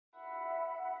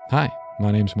Hi,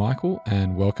 my name's Michael,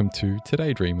 and welcome to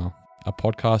Today Dreamer, a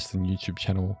podcast and YouTube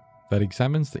channel that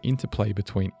examines the interplay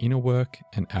between inner work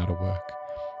and outer work.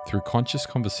 Through conscious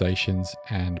conversations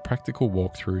and practical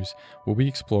walkthroughs, we'll be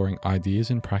exploring ideas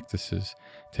and practices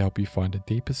to help you find a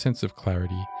deeper sense of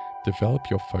clarity, develop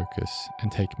your focus, and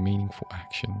take meaningful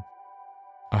action.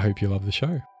 I hope you love the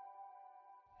show.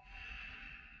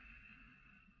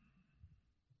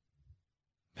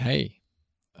 Hey,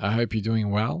 I hope you're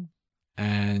doing well.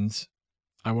 And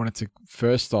I wanted to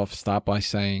first off start by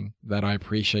saying that I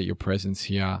appreciate your presence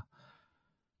here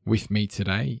with me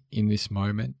today in this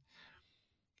moment.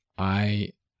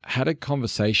 I had a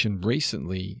conversation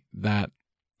recently that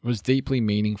was deeply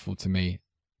meaningful to me,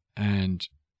 and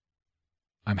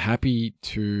I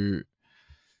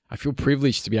feel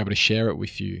privileged to be able to share it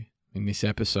with you in this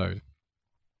episode.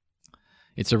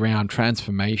 It's around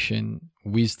transformation,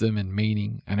 wisdom, and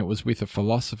meaning, and it was with a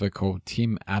philosopher called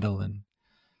Tim Adelin.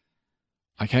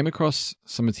 I came across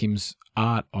some of Tim's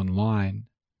art online,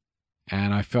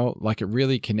 and I felt like it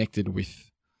really connected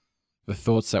with the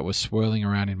thoughts that were swirling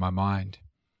around in my mind.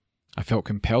 I felt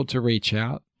compelled to reach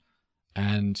out,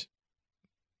 and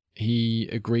he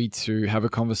agreed to have a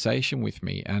conversation with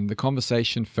me, and the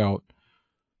conversation felt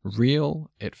real,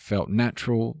 it felt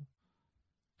natural,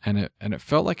 and it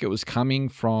felt like it was coming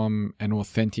from an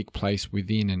authentic place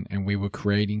within, and we were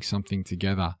creating something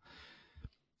together.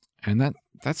 And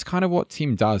that's kind of what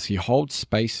Tim does. He holds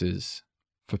spaces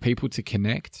for people to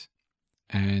connect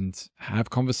and have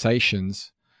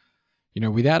conversations,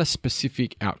 without a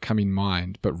specific outcome in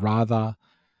mind, but rather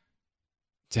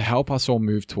to help us all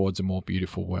move towards a more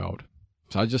beautiful world.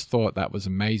 So I just thought that was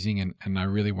amazing, and I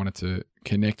really wanted to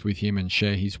connect with him and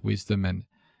share his wisdom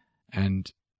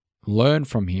and learn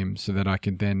from him so that I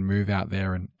can then move out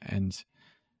there and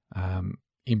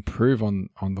improve on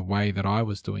the way that I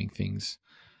was doing things.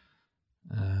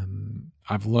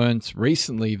 I've learned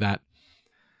recently that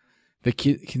the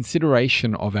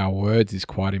consideration of our words is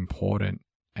quite important.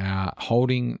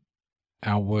 Holding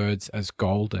our words as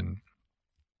golden,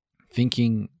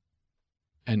 thinking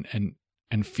and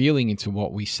feeling into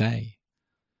what we say,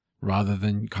 rather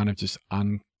than kind of just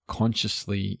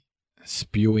unconsciously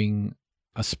spewing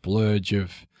a splurge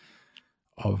of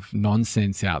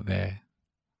nonsense out there.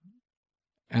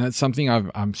 And it's something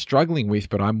I'm struggling with,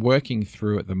 but I'm working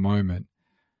through at the moment.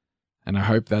 And I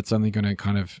hope that's only going to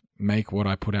kind of make what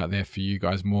I put out there for you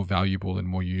guys more valuable and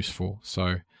more useful.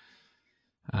 So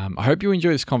I hope you enjoy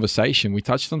this conversation. We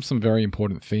touched on some very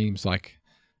important themes like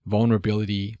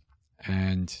vulnerability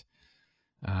and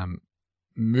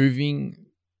moving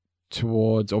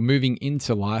towards or moving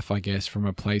into life, I guess, from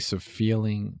a place of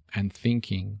feeling and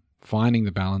thinking, finding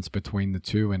the balance between the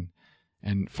two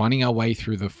and finding our way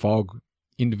through the fog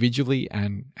individually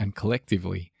and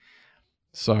collectively.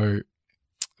 So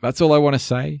that's all I want to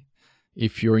say.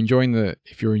 If you're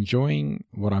enjoying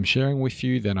what I'm sharing with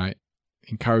you, then I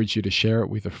encourage you to share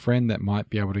it with a friend that might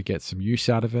be able to get some use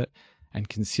out of it, and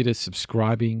consider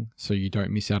subscribing so you don't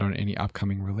miss out on any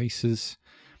upcoming releases.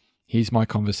 Here's my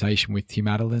conversation with Tim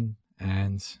Adelin,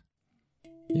 and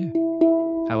yeah.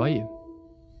 How are you?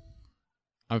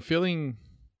 I'm feeling,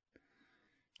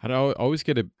 I always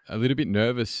get a little bit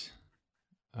nervous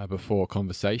before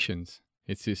conversations.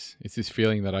 It's this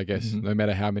feeling that I guess no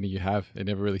matter how many you have, it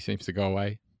never really seems to go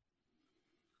away.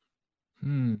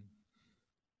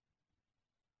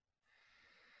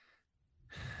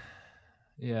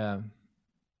 Yeah.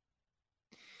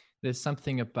 There's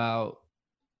something about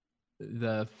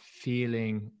the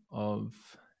feeling of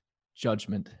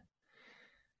judgment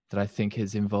that I think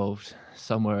is involved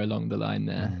somewhere along the line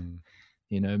there.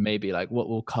 Maybe like, what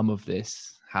will come of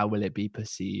this? How will it be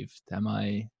perceived? Am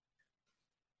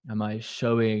I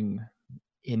showing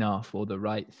enough or the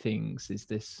right things? Is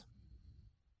this,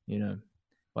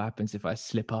 what happens if I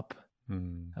slip up?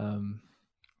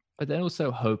 But then also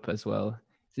hope as well.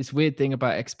 This weird thing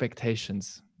about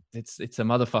expectations. It's a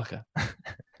motherfucker.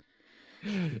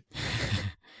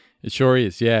 It sure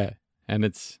is, yeah. And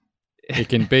it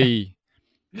can be,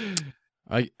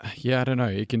 I don't know.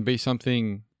 It can be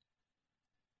something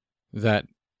that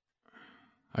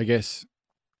I guess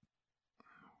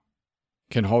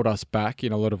can hold us back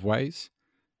in a lot of ways,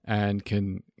 and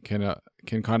can kind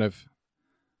of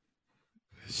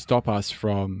stop us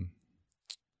from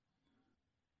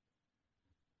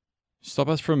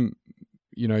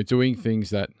doing things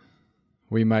that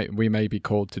we may be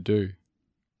called to do,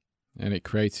 and it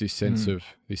creates this sense of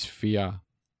this fear.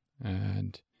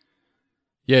 And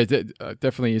yeah,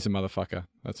 definitely is a motherfucker.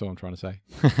 That's all I'm trying to say.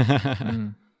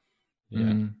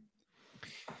 Yeah.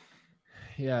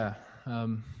 Yeah.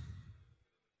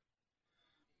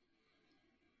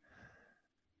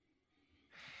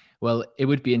 Well, it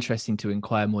would be interesting to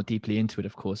inquire more deeply into it,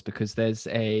 of course, because there's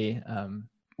a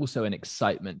also an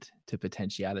excitement to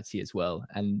potentiality as well.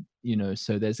 And,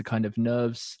 so there's a kind of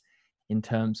nerves in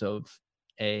terms of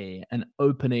an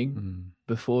opening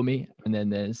before me, and then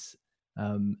there's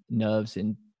nerves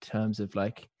in terms of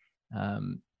like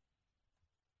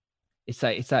it's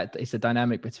a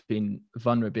dynamic between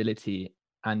vulnerability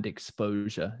and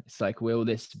exposure. It's like, will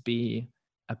this be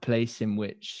a place in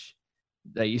which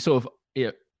that you sort of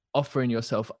offering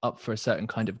yourself up for a certain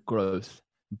kind of growth,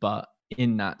 but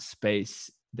in that space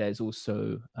there's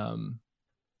also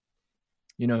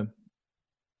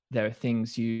there are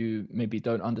things you maybe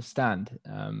don't understand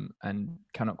and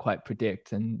cannot quite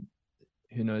predict, and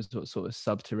who knows what sort of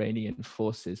subterranean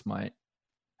forces might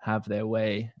have their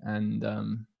way, and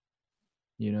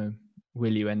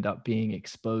will you end up being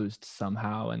exposed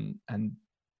somehow, and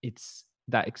it's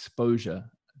that exposure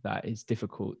that is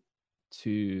difficult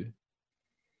to,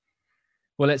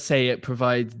 well, let's say it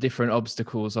provides different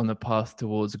obstacles on the path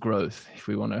towards growth. If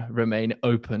we want to remain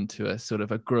open to a sort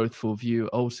of a growthful view,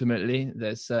 ultimately,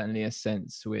 there's certainly a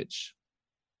sense which,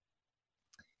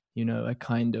 a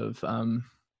kind of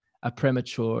a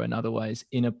premature and otherwise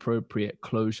inappropriate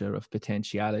closure of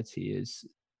potentiality is,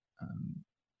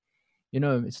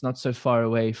 it's not so far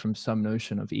away from some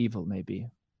notion of evil, maybe.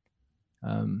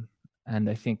 And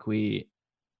I think we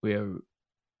are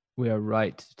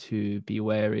right to be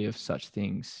wary of such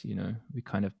things. We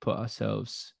kind of put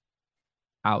ourselves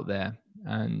out there,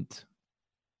 and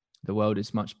the world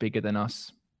is much bigger than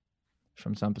us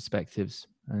from some perspectives,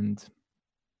 and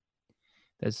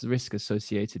there's risk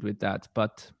associated with that.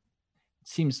 But it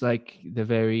seems like the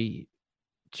very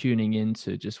tuning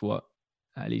into just what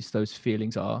at least those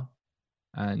feelings are,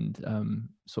 and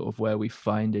sort of where we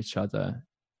find each other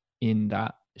in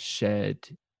that shared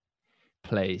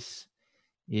place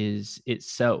is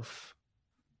itself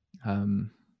a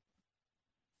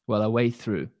way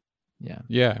through.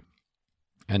 Yeah.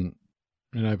 And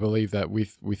I believe that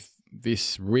with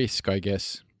this risk, I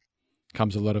guess,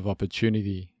 comes a lot of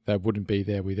opportunity that wouldn't be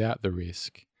there without the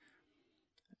risk.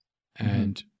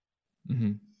 And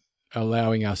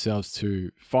allowing ourselves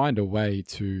to find a way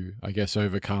to, I guess,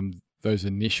 overcome those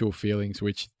initial feelings,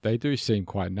 which they do seem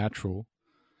quite natural,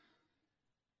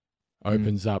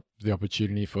 opens up the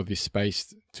opportunity for this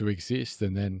space to exist.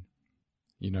 And then,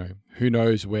 who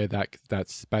knows where that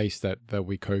space that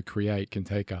we co-create can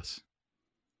take us.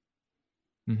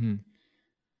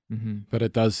 But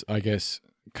it does, I guess,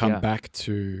 come back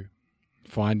to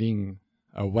finding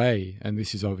a way, and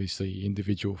this is obviously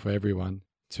individual for everyone,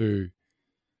 to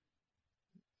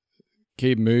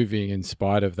keep moving in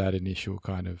spite of that initial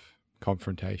kind of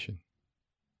confrontation.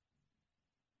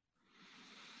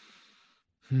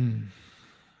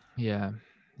 Yeah,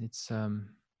 it's how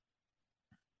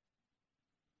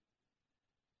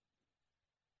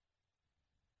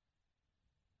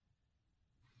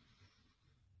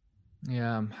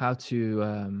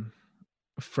to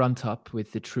front up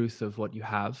with the truth of what you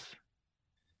have,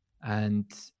 and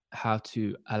how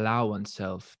to allow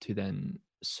oneself to then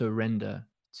surrender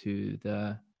to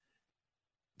the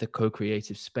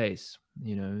co-creative space,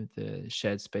 the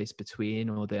shared space between,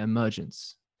 or the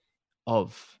emergence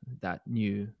of that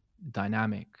new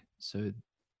dynamic. So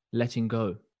letting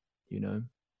go,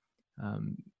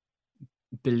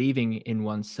 believing in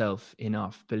oneself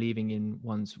enough, believing in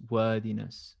one's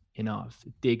worthiness enough,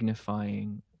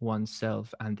 dignifying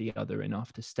oneself and the other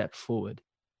enough to step forward,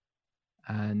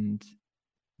 and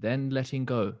then letting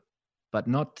go, but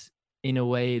not in a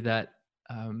way that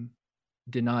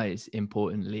denies,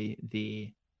 importantly,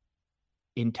 the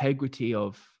integrity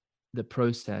of the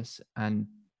process, and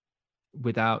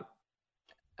without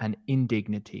an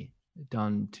indignity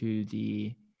done to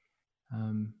the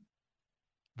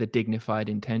dignified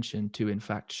intention to in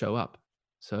fact show up.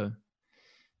 So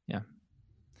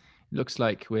looks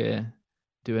like we're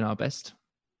doing our best.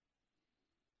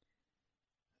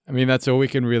 I mean, that's all we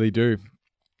can really do.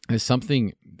 There's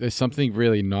something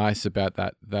really nice about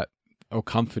that, or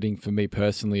comforting for me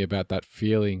personally, about that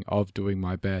feeling of doing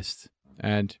my best.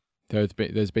 And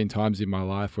there's been times in my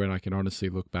life when I can honestly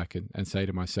look back and say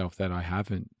to myself that I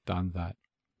haven't done that.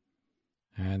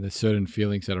 And there's certain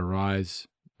feelings that arise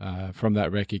from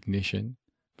that recognition,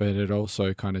 but it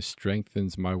also kind of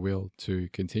strengthens my will to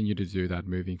continue to do that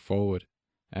moving forward.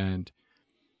 And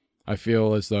I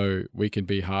feel as though we can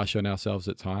be harsh on ourselves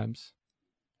at times,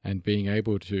 and being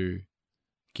able to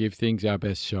give things our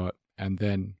best shot, and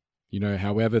then,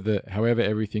 however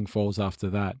everything falls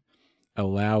after that,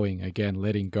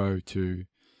 letting go to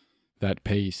that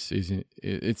piece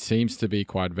it seems to be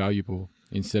quite valuable,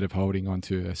 instead of holding on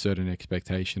to a certain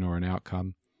expectation or an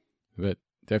outcome. But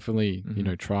definitely,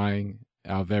 trying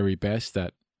our very best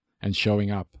at and showing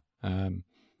up,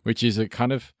 which is a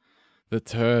kind of the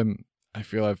term. I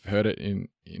feel I've heard it in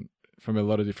from a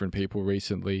lot of different people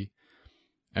recently,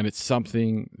 and it's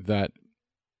something that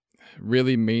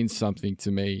really means something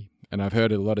to me. And I've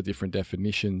heard a lot of different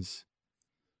definitions,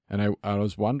 and I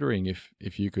was wondering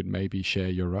if you could maybe share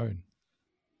your own.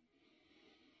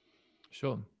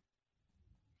 Sure.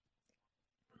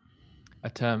 A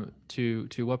term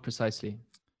to what precisely?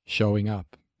 Showing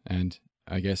up, and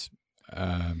I guess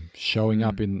showing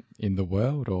up in the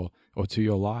world or to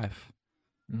your life.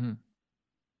 Mm-hmm.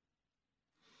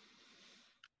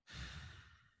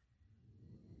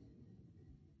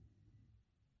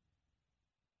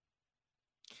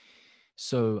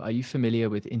 So, are you familiar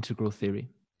with integral theory?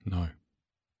 No.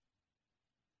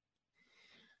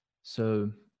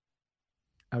 So,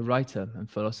 a writer and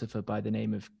philosopher by the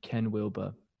name of Ken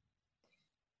Wilber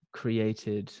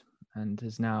created and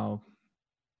has now,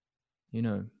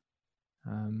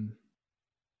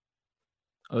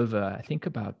 over, I think,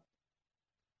 about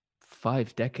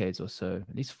 5 decades or so,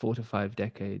 at least 4 to 5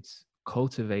 decades,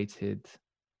 cultivated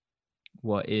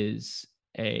what is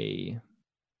a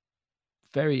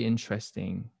very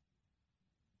interesting,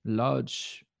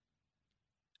 large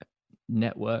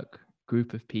network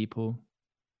group of people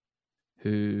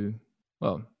who,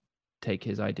 well, take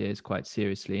his ideas quite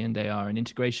seriously, and they are an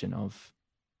integration of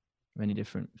many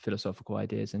different philosophical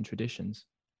ideas and traditions.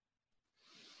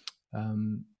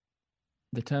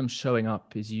 The term showing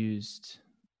up is used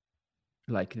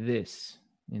like this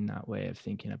in that way of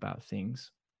thinking about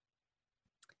things.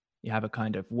 You have a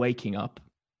kind of waking up,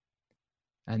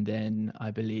 and then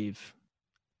I believe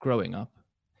growing up,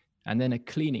 and then a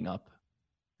cleaning up,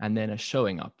 and then a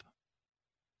showing up.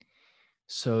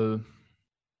 So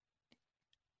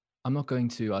I'm not going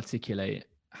to articulate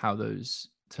how those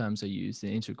terms are used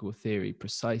in integral theory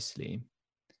precisely,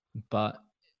 but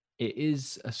it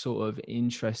is a sort of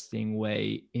interesting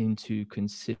way into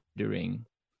considering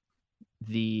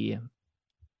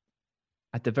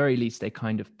at the very least, a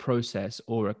kind of process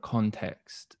or a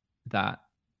context that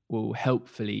will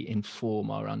helpfully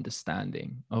inform our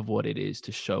understanding of what it is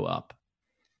to show up.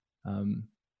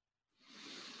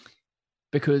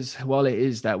 Because while it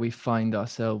is that we find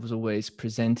ourselves always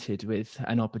presented with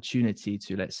an opportunity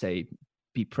to, let's say,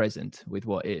 be present with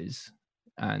what is,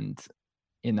 and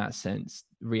in that sense,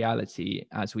 reality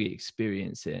as we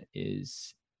experience it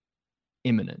is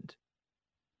imminent,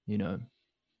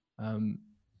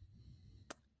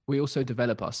 we also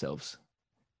develop ourselves.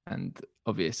 And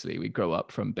obviously we grow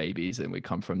up from babies and we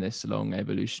come from this long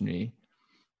evolutionary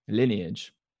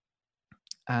lineage.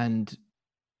 And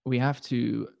we have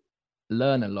to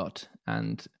learn a lot,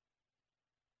 and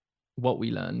what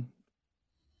we learn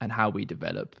and how we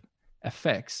develop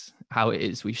affects how it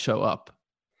is we show up.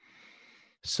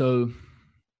 So,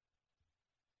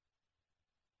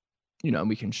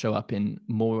 we can show up in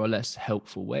more or less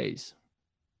helpful ways.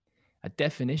 A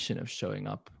definition of showing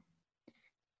up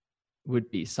would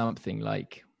be something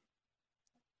like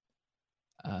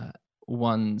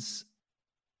one's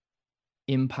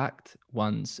impact,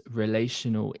 one's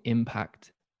relational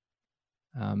impact,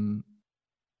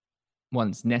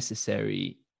 one's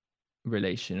necessary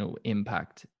relational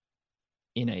impact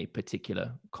in a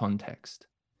particular context.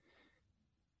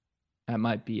 That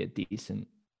might be a decent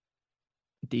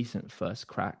first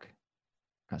crack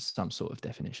at some sort of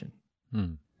definition.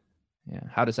 Yeah.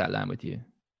 How does that land with you?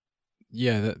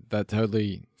 Yeah, that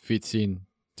totally fits in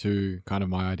to kind of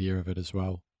my idea of it as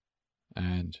well.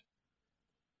 And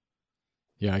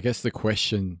yeah, I guess the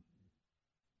question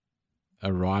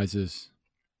arises,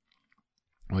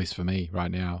 at least for me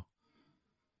right now,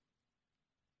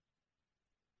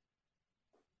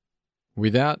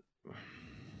 without,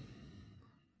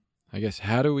 I guess,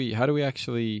 how do we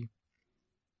actually,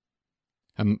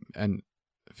 and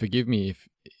forgive me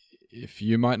if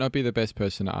you might not be the best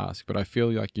person to ask, but I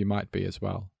feel like you might be as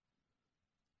well.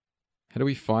 How do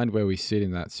we find where we sit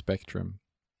in that spectrum?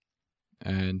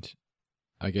 And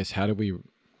I guess how do we,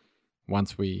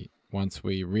 once we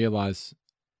realize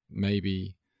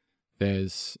maybe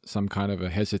there's some kind of a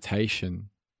hesitation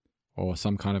or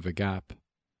some kind of a gap,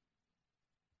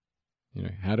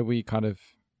 how do we kind of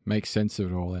make sense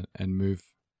of it all and move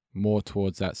more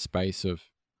towards that space of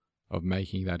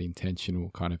making that intentional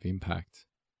kind of impact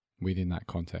within that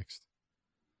context?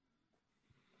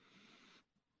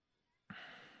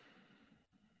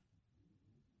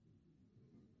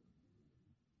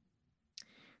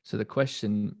 So the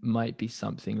question might be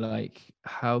something like,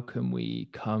 how can we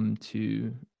come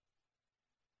to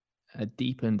a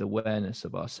deepened awareness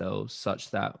of ourselves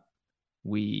such that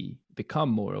we become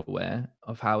more aware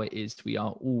of how it is we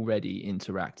are already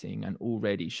interacting and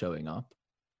already showing up,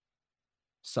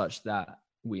 such that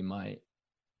we might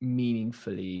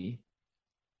meaningfully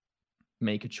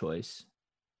make a choice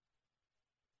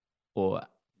or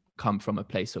come from a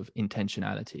place of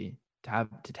intentionality,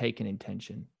 to take an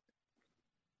intention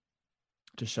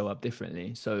to show up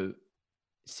differently. So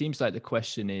it seems like the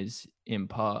question is in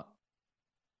part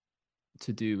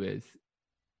to do with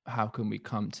how can we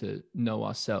come to know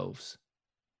ourselves.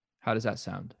 How does that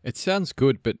sound? It sounds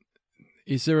good, but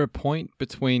is there a point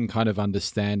between kind of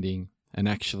understanding and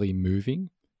actually moving?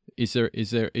 Is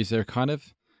there kind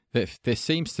of, there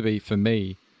seems to be, for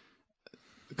me,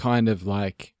 kind of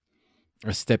like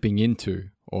a stepping into,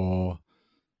 or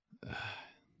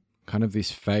kind of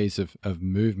this phase of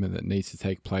movement that needs to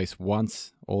take place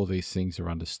once all these things are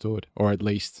understood, or at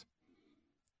least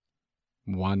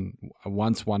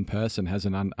once one person has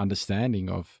an understanding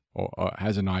of, or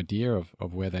has an idea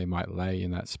of where they might lay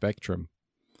in that spectrum.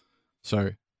 So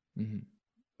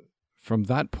from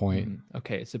that point,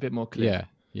 okay, it's a bit more clear.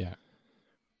 Yeah.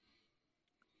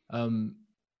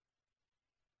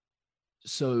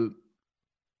 So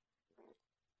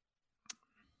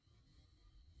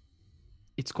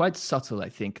it's quite subtle, I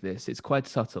think. It's quite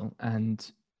subtle,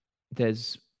 and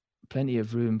there's plenty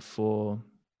of room for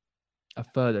a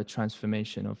further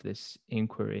transformation of this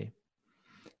inquiry.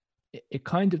 It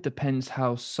kind of depends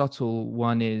how subtle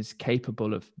one is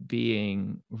capable of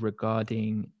being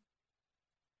regarding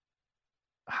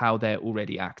how they're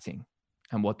already acting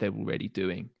and what they're already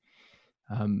doing.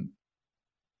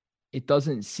 It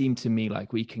doesn't seem to me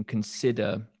like we can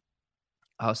consider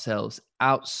ourselves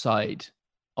outside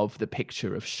of the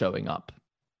picture of showing up.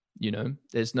 You know,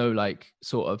 there's no like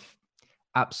sort of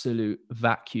absolute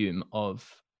vacuum of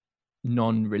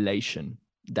non-relation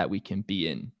that we can be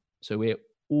in. So we're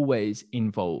always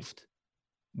involved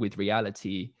with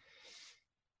reality,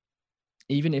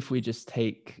 even if we just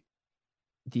take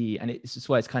and it's just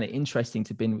why it's kind of interesting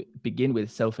to begin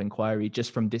with self-inquiry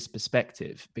just from this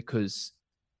perspective, because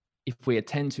if we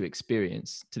attend to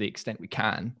experience to the extent we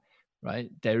can,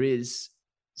 right, there is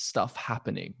stuff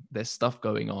happening, there's stuff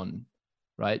going on,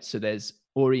 right? So there's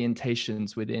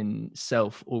orientations within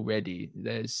self already,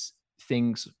 there's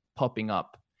things popping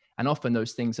up, and often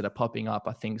those things that are popping up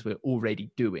are things we're already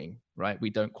doing, right?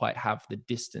 We don't quite have the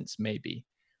distance maybe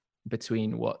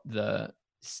between what the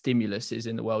stimulus is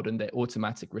in the world and the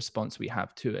automatic response we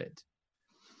have to it.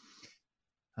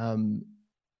 And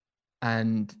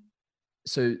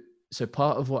so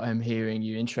part of what I'm hearing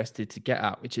you interested to get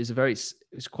at, which is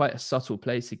it's quite a subtle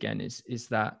place again, is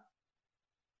that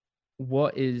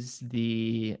what is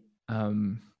the how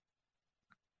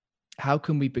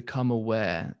can we become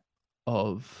aware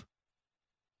of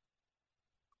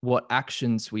what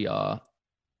actions we are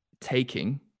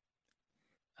taking,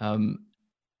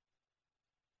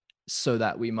 so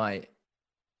that we might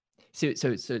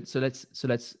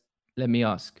let me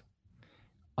ask,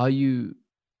 are you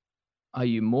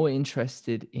more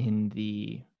interested in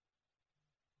the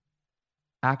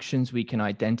actions we can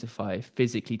identify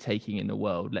physically taking in the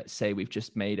world? Let's say we've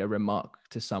just made a remark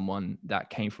to someone that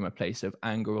came from a place of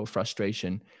anger or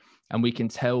frustration, and we can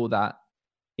tell that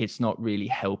it's not really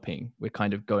helping. We're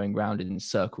kind of going round in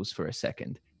circles for a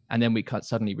second. And then we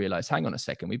suddenly realize, hang on a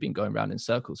second, we've been going round in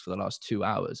circles for the last 2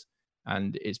 hours,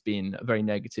 and it's been a very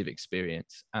negative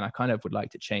experience. And I kind of would like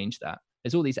to change that.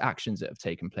 There's all these actions that have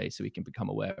taken place so we can become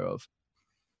aware of.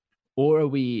 Or are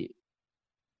we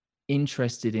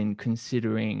interested in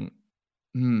considering,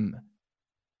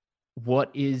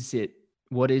 what is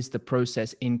the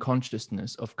process in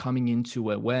consciousness of coming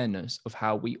into awareness of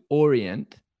how we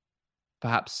orient,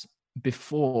 perhaps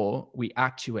before we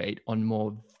actuate on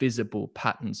more visible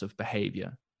patterns of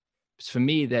behavior? For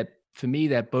me,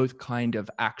 they're both kind of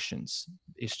actions.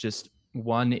 It's just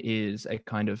one is a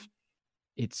kind of,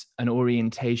 it's an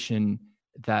orientation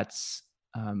that's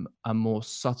a more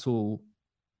subtle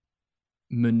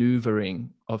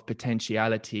maneuvering of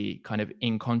potentiality kind of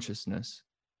in consciousness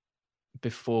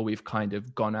before we've kind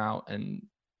of gone out and,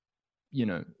 you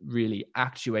know, really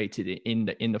actuated it in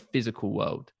the physical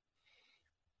world.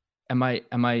 Am I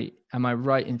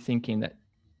right in thinking that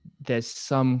there's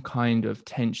some kind of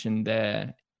tension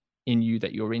there in you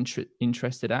that you're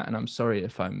interested at? And I'm sorry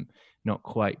if I'm not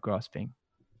quite grasping.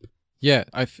 Yeah,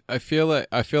 I feel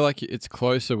like it's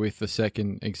closer with the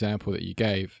second example that you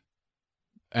gave,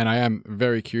 and I am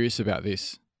very curious about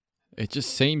this. It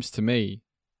just seems to me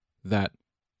that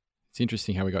it's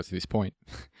interesting how we got to this point,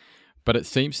 but it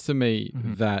seems to me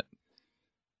that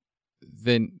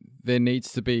then there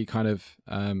needs to be kind of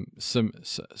some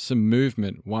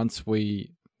movement once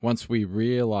we once we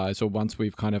realize, or once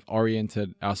we've kind of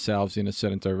oriented ourselves in a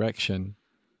certain direction,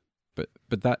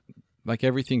 but that, like,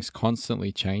 everything's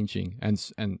constantly changing, and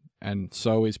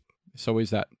so is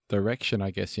that direction,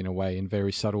 I guess, in a way, in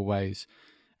very subtle ways.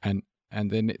 And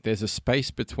then there's a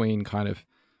space between kind of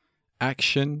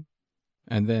action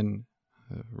and then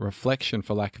reflection,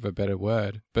 for lack of a better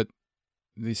word, but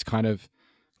this kind of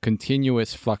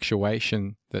continuous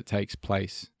fluctuation that takes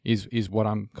place is what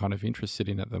I'm kind of interested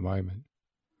in at the moment.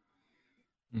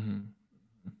 Mm-hmm.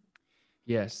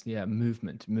 Yes, yeah,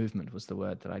 movement was the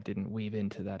word that I didn't weave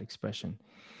into that expression.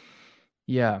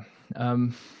 Yeah.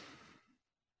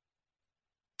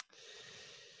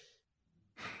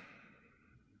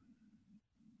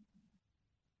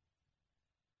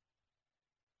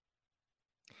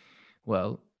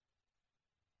 Well,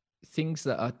 things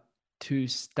that are too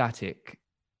static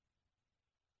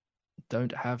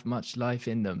don't have much life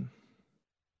in them.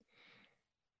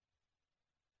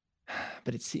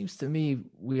 But it seems to me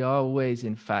we are always,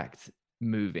 in fact,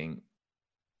 moving,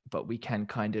 but we can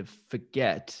kind of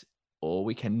forget, or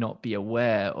we cannot be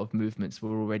aware of movements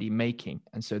we're already making.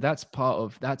 And so that's part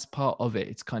of it.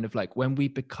 It's kind of like when we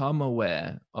become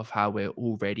aware of how we're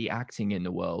already acting in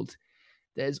the world,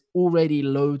 there's already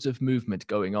loads of movement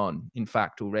going on, in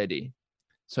fact, already.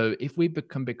 So if we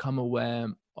become aware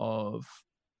of,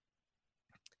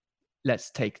 let's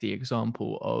take the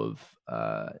example of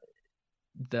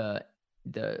the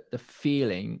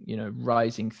feeling,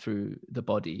 rising through the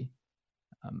body,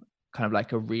 kind of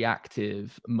like a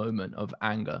reactive moment of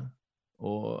anger,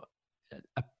 or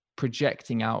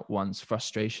projecting out one's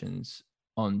frustrations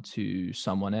onto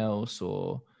someone else,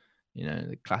 or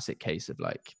the classic case of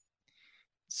like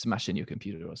smashing your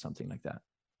computer or something like that.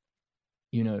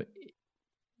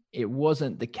 It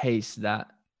wasn't the case that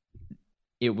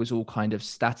it was all kind of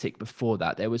static before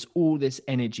that. There was all this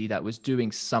energy that was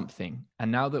doing something.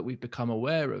 And now that we've become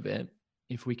aware of it,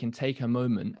 if we can take a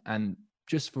moment and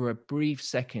just for a brief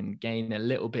second gain a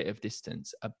little bit of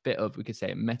distance, a bit of, we could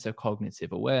say,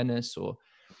 metacognitive awareness, or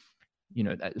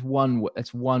that's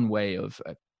one way of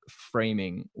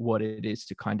framing what it is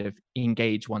to kind of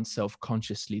engage oneself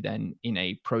consciously then in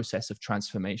a process of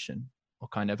transformation, or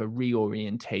kind of a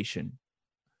reorientation.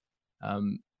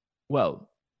 Well,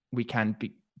 we can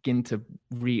begin to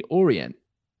reorient,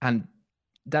 and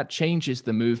that changes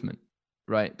the movement,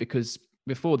 right? Because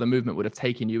before, the movement would have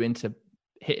taken you into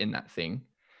hitting that thing,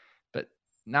 but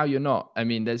now you're not. I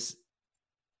mean, it's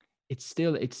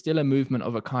still a movement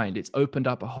of a kind. It's opened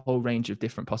up a whole range of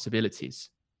different possibilities.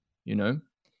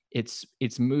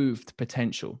 It's moved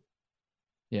potential.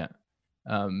 Yeah.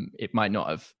 It might not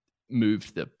have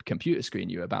moved the computer screen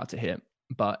you're about to hit,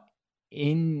 but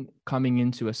in coming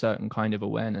into a certain kind of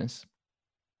awareness,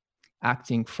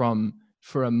 acting from,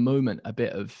 for a moment, a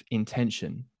bit of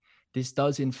intention, this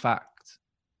does in fact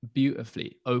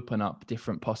beautifully open up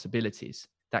different possibilities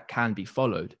that can be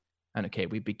followed. And okay,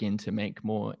 we begin to make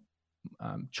more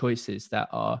choices that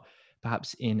are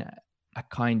perhaps in a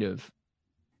kind of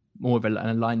more of an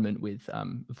alignment with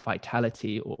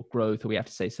vitality or growth, or we have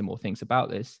to say some more things about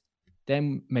this,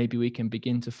 then maybe we can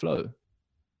begin to flow.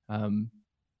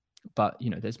 But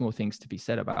there's more things to be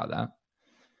said about that.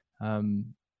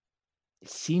 It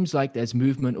seems like there's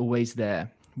movement always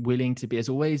there, there's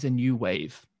always a new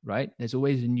wave, right? There's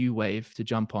always a new wave to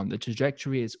jump on. The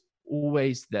trajectory is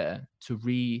always there to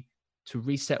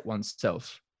reset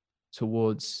oneself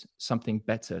towards something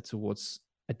better, towards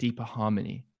a deeper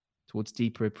harmony, towards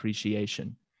deeper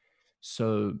appreciation.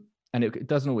 So, and it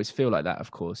doesn't always feel like that, of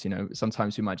course.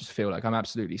 Sometimes we might just feel like I'm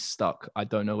absolutely stuck. I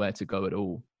don't know where to go at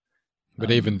all.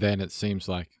 But even then, it seems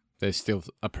like there's still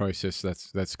a process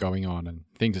that's going on, and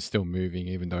things are still moving,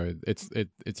 even though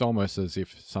it's almost as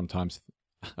if sometimes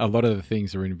a lot of the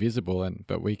things are invisible,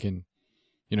 but we can,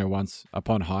 once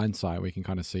upon hindsight, we can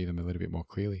kind of see them a little bit more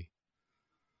clearly.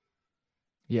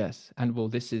 Yes. And well,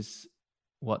 this is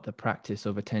what the practice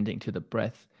of attending to the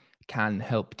breath can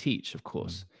help teach, of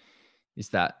course, is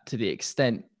that to the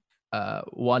extent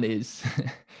one is,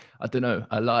 I don't know,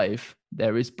 alive,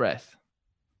 there is breath.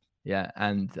 Yeah.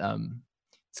 And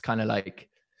it's kind of like,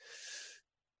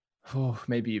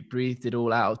 maybe you breathed it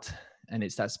all out, and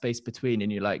it's that space between,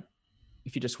 and you're like,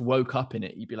 if you just woke up in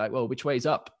it, you'd be like, well, which way is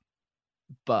up?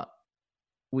 But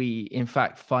we, in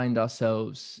fact, find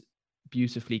ourselves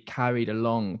beautifully carried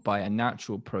along by a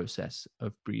natural process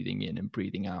of breathing in and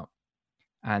breathing out.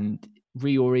 And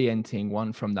reorienting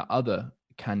one from the other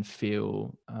can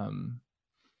feel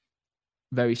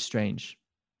very strange.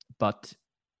 But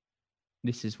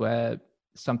this is where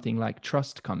something like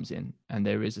trust comes in, and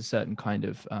there is a certain kind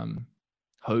of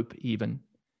hope, even,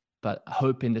 but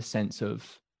hope in the sense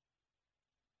of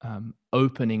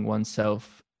opening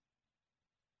oneself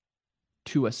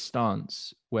to a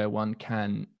stance where one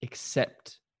can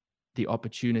accept the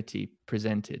opportunity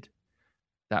presented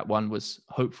that one was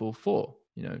hopeful for,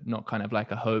 not kind of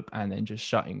like a hope and then just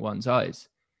shutting one's eyes,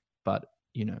 but,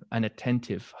 an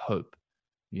attentive hope,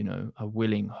 a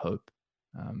willing hope.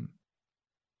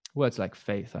 Words like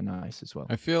faith are nice as well.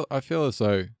 I feel as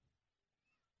though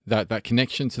that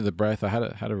connection to the breath. I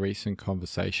had a recent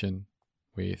conversation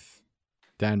with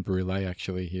Dan Brule.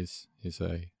 Actually, he's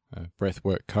a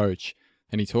breathwork coach,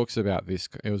 and he talks about this.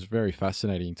 It was very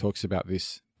fascinating. He talks about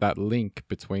that link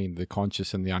between the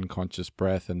conscious and the unconscious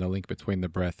breath, and the link between the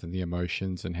breath and the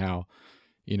emotions, and how,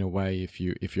 in a way, if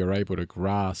you're able to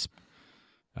grasp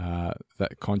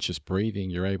that conscious breathing,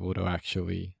 you're able to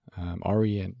actually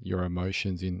orient your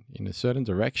emotions in a certain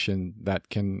direction that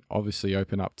can obviously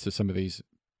open up to some of these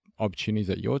opportunities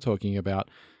that you're talking about.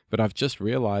 But I've just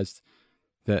realized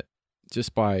that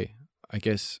just by, I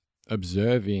guess,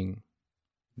 observing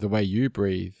the way you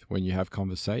breathe when you have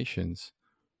conversations,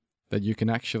 that you can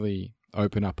actually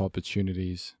open up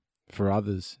opportunities for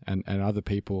others and other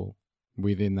people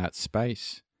within that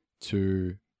space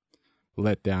to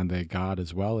let down their guard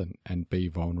as well and be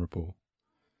vulnerable.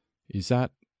 Is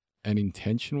that an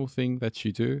intentional thing that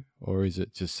you do, or is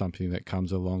it just something that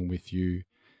comes along with you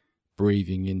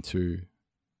breathing into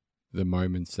the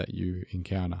moments that you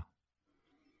encounter?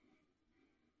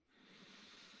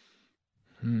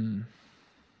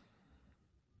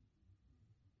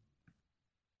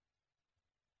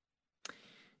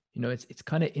 It's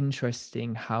kind of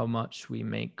interesting how much we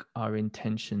make our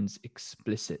intentions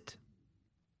explicit.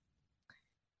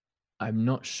 I'm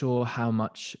not sure how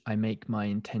much I make my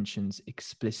intentions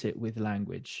explicit with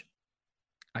language.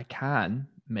 I can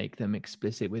make them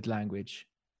explicit with language,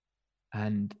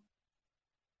 and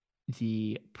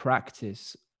the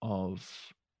practice of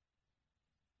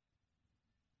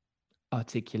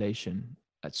articulation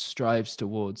that strives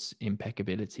towards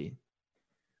impeccability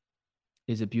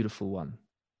is a beautiful one.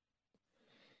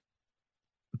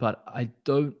 But I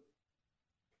don't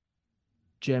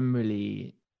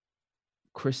generally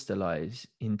crystallize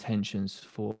intentions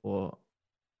for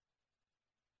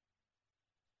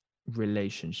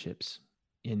relationships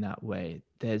in that way.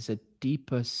 There's a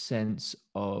deeper sense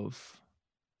of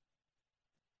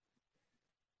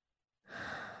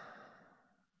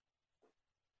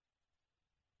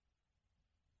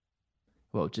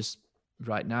just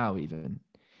right now, even,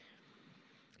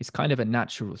 it's kind of a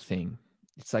natural thing.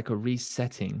 It's like a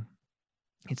resetting.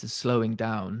 It's a slowing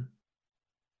down.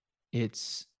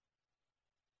 It's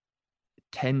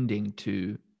tending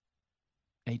to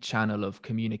a channel of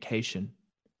communication.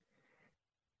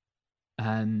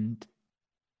 And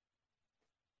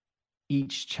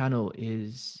each channel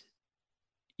is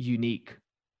unique,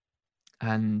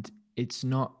 and it's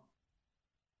not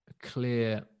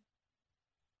clear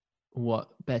what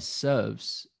best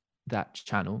serves that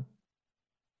channel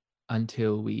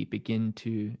until we begin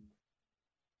to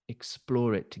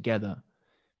explore it together.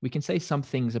 We can say some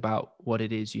things about what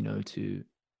it is, to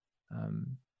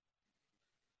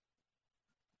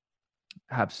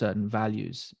have certain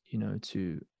values,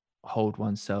 to hold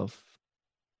oneself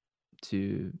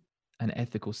to an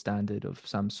ethical standard of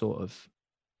some sort of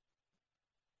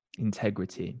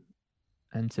integrity,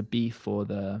 and to be for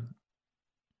the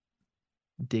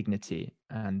dignity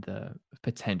and the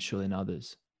potential in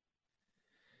others.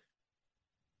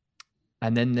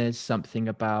 And then there's something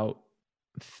about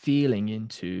feeling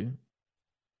into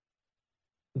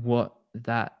what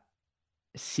that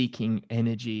seeking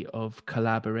energy of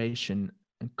collaboration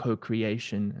and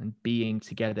co-creation and being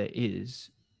together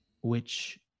is,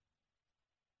 which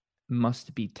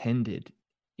must be tended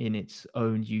in its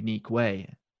own unique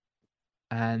way.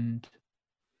 And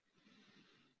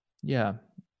yeah,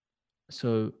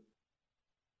 so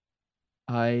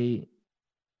I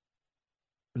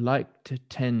like to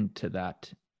tend to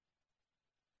that.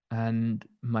 And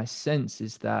my sense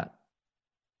is that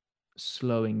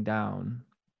slowing down,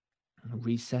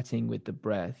 resetting with the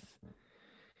breath,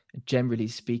 generally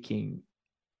speaking,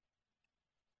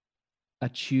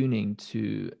 attuning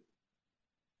to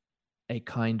a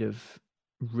kind of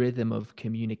rhythm of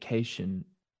communication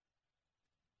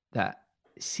that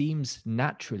seems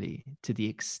naturally, to the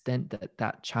extent that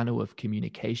that channel of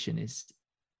communication is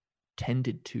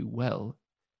tended to well,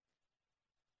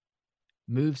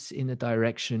 moves in the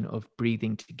direction of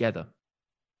breathing together.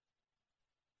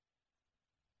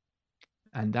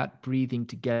 And that breathing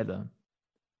together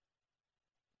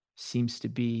seems to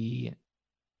be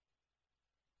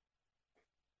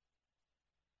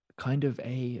kind of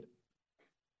a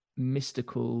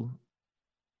mystical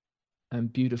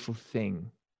and beautiful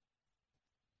thing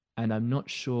And I'm not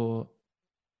sure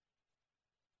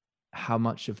how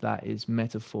much of that is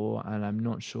metaphor, and I'm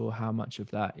not sure how much of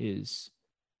that is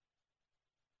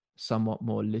somewhat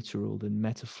more literal than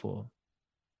metaphor.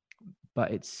 But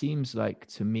it seems like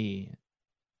to me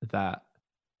that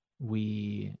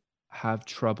we have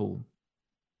trouble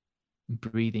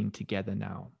breathing together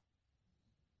now,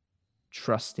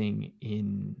 trusting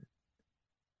in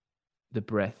the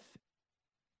breath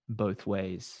both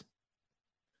ways.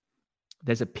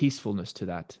 There's a peacefulness to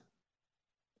that.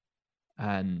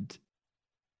 And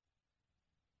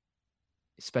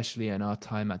especially in our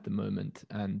time at the moment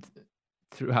and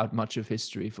throughout much of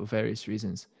history for various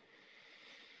reasons,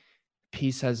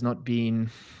 peace has not been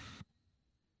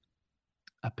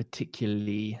a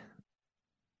particularly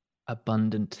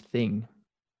abundant thing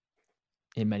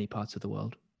in many parts of the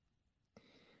world.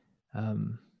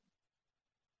 Um,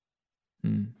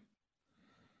 hmm.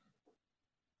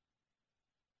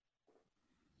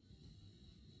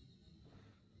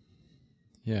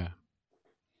 Yeah.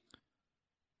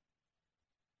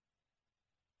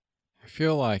 I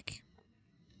feel like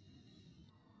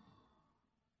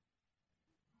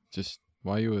just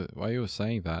while you were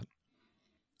saying that,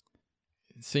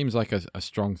 it seems like a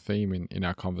strong theme in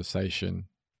our conversation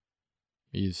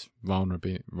is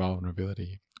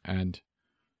vulnerability and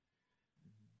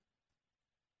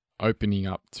opening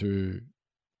up to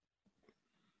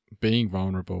being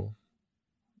vulnerable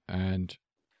and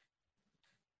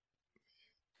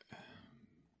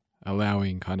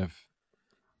allowing kind of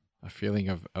a feeling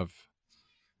of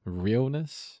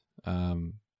realness, a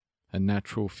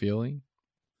natural feeling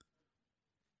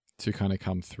to kind of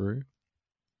come through,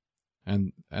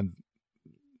 and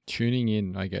tuning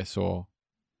in, I guess, or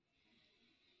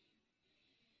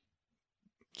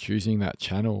choosing that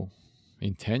channel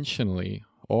intentionally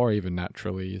or even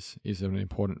naturally is an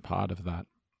important part of that.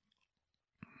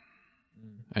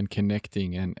 And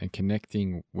connecting and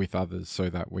connecting with others so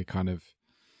that we're kind of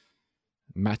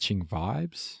matching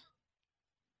vibes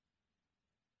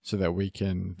so that we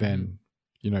can then,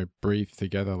 breathe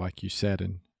together, like you said,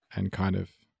 and kind of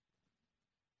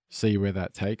see where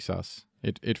that takes us.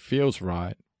 It feels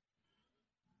right.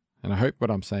 And I hope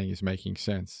what I'm saying is making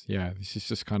sense. Yeah, this is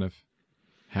just kind of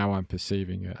how I'm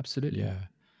perceiving it. Absolutely. Yeah.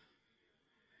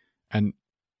 And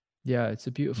yeah, it's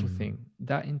a beautiful thing.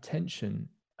 That intention,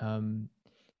 the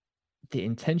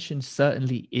intention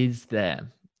certainly is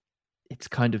there. It's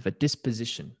kind of a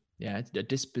disposition. Yeah, it's a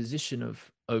disposition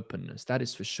of openness. That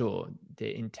is for sure.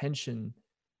 The intention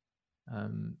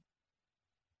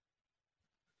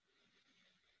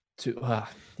to,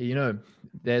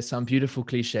 there's some beautiful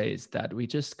cliches that we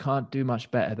just can't do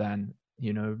much better than,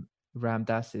 Ram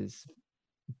Dass's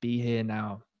be here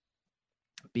now.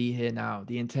 Be here now.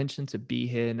 The intention to be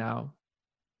here now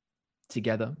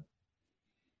together.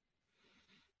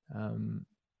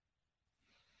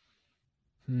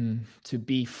 To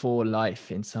be for life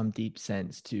in some deep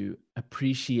sense, to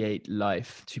appreciate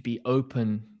life, to be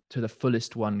open to the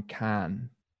fullest one can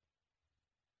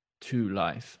to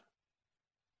life,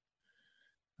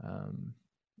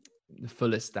 the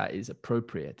fullest that is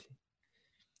appropriate.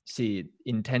 See,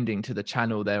 intending to the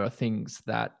channel, there are things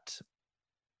that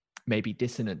may be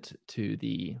dissonant to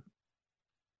the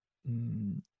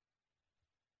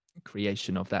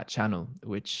creation of that channel,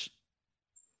 which,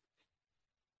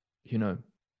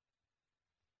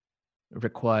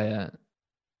 require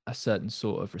a certain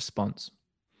sort of response.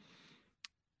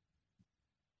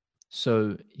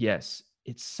 So yes,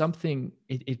 it's something,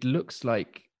 it looks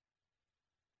like,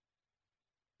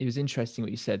 it was interesting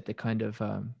what you said, the kind of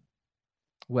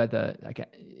whether like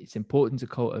it's important to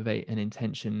cultivate an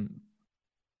intention,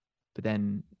 but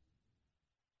then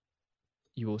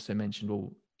you also mentioned,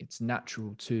 well, it's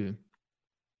natural too.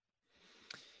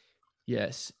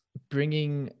 Yes,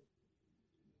 bringing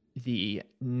the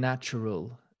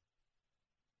natural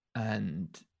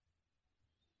and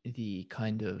the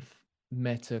kind of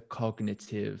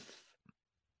metacognitive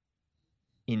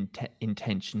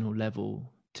intentional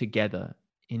level together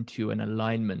into an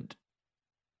alignment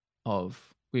of,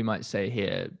 we might say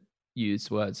here,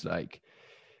 use words like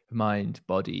mind,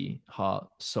 body, heart,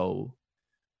 soul,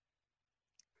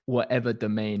 whatever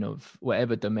domains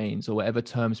or whatever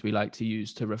terms we like to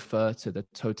use to refer to the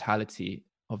totality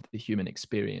of the human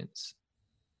experience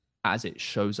as it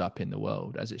shows up in the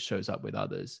world, as it shows up with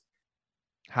others,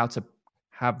 how to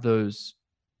have those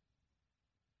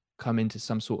come into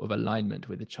some sort of alignment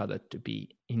with each other, to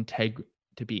be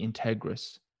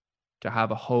integrous, to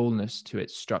have a wholeness to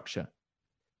its structure.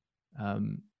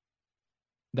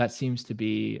 That seems to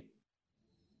be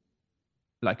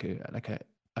like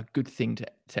a good thing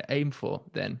to aim for,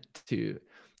 then, to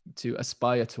to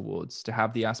aspire towards, to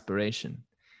have the aspiration.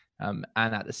 And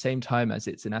at the same time as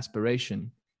it's an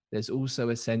aspiration, there's also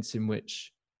a sense in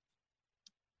which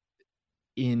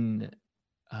in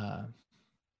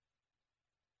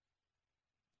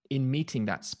meeting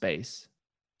that space,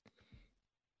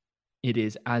 it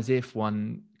is as if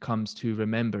one comes to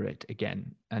remember it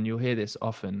again. And you'll hear this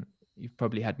often. You've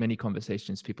probably had many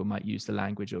conversations. People might use the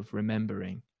language of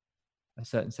remembering, a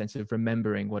certain sense of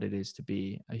remembering what it is to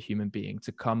be a human being,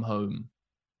 to come home.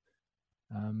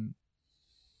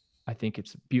 I think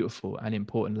it's beautiful and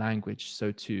important language.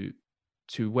 So to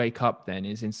wake up then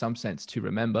is in some sense to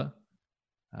remember.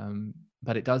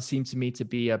 But it does seem to me to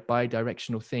be a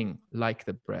bi-directional thing, like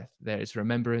the breath. There is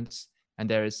remembrance and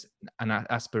there is an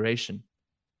aspiration.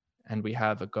 And we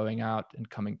have a going out and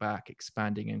coming back,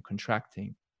 expanding and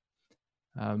contracting.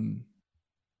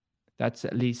 That's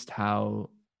at least how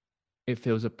it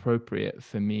feels appropriate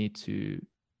for me to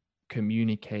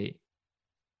communicate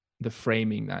the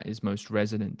framing that is most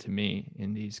resonant to me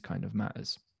in these kind of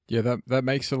matters. Yeah, that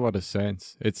makes a lot of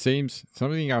sense. It seems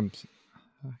something I'm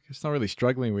not really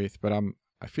struggling with, but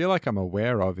I feel like I'm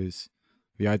aware of is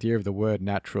the idea of the word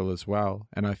natural as well.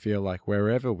 And I feel like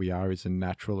wherever we are is a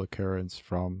natural occurrence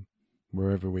from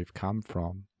wherever we've come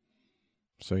from.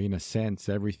 So in a sense,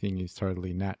 everything is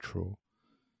totally natural.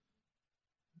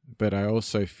 But I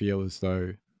also feel as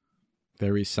though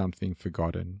there is something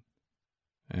forgotten.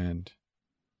 And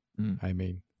I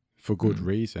mean, for good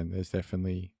reason. There's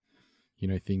definitely,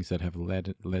 things that have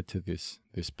led to this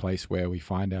place where we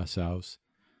find ourselves,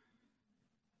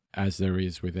 as there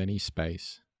is with any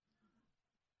space.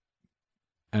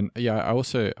 And yeah, I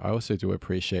also do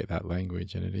appreciate that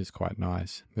language, and it is quite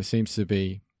nice. There seems to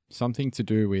be something to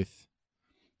do with,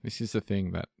 this is the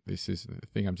thing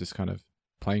I'm just kind of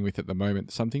playing with at the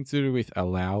moment, something to do with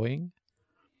allowing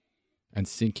and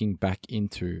sinking back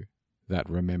into that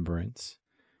remembrance.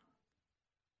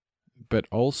 But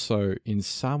also in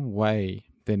some way,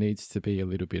 there needs to be a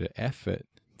little bit of effort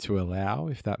to allow,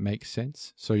 if that makes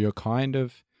sense. So you're kind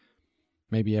of,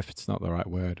 maybe effort's not the right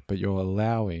word, but you're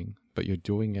allowing, but you're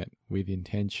doing it with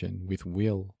intention, with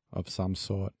will of some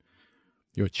sort.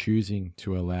 You're choosing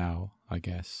to allow, I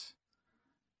guess,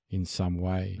 in some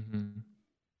way.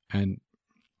 And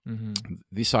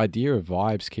this idea of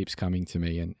vibes keeps coming to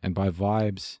me. And by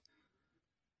vibes,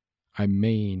 I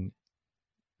mean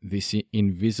this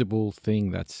invisible thing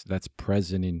that's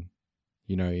present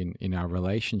in our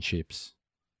relationships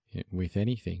with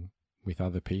anything, with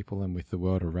other people and with the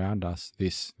world around us.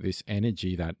 This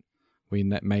energy that we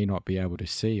may not be able to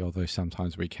see, although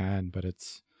sometimes we can. But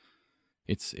it's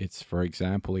for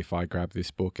example, if I grab this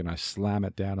book and I slam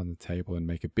it down on the table and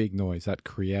make a big noise, that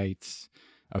creates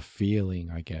a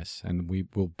feeling, I guess, and we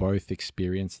will both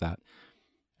experience that.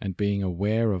 And being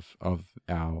aware of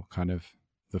our kind of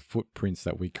the footprints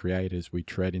that we create as we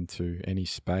tread into any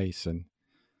space, and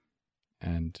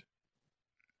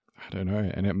I don't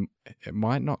know, and it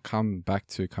might not come back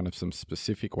to kind of some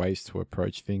specific ways to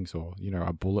approach things, or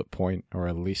a bullet point or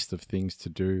a list of things to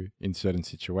do in certain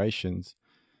situations,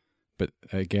 but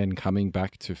again, coming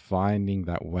back to finding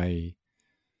that way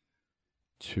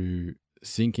to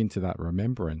sink into that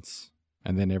remembrance,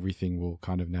 and then everything will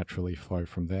kind of naturally flow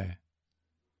from there.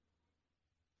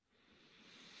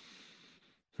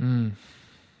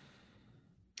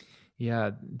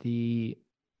 Yeah, the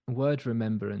word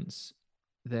remembrance,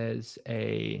 there's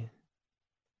a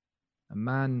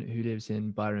man who lives in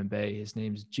Byron Bay. His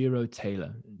name's Jiro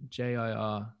Taylor,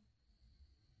 Jiro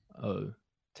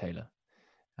Taylor.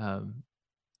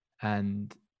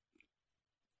 And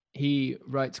he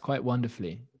writes quite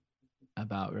wonderfully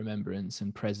about remembrance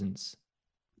and presence.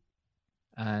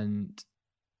 And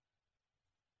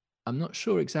I'm not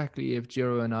sure exactly if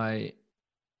Jiro and I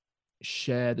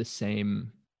share the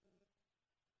same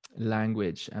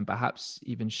language and perhaps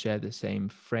even share the same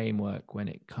framework when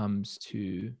it comes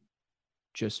to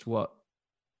just what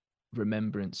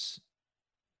remembrance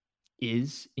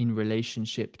is in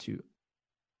relationship to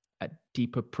a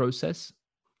deeper process.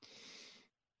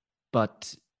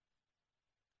 But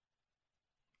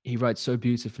he writes so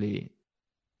beautifully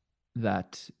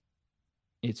that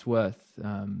it's worth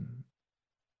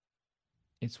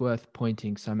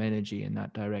pointing some energy in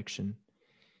that direction.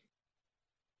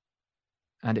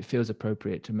 And it feels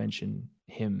appropriate to mention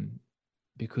him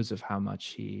because of how much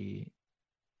he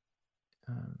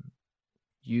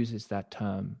uses that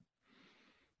term.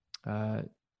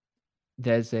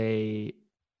 There's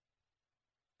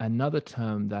another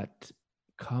term that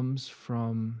comes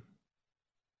from,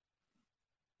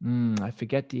 I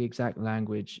forget the exact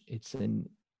language. It's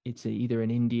either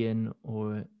an Indian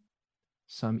or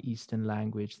some Eastern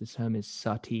language. The term is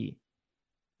sati.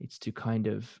 It's to kind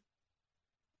of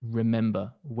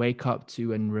wake up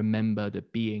to and remember the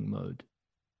being mode,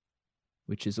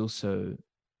 which is also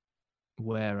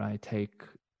where I take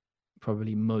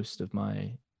probably most of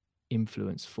my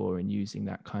influence for in using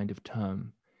that kind of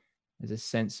term, as a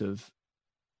sense of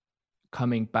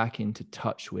coming back into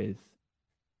touch with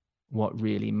what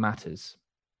really matters,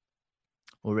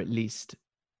 or at least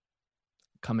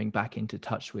coming back into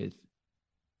touch with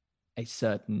a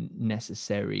certain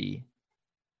necessary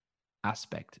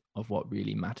aspect of what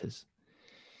really matters.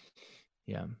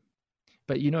 Yeah.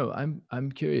 But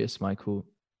I'm curious, Michael.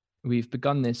 We've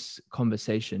begun this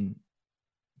conversation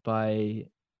by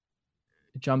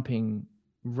jumping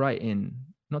right in.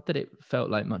 Not that it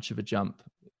felt like much of a jump.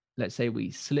 Let's say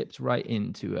we slipped right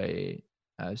into a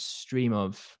stream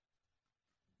of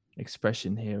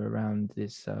expression here around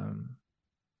this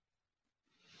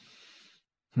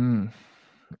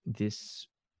this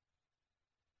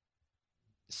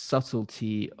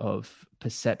subtlety of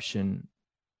perception.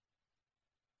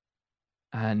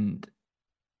 And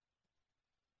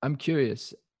I'm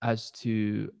curious as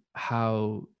to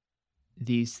how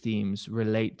these themes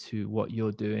relate to what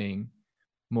you're doing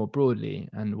more broadly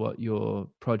and what your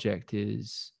project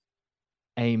is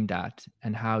aimed at,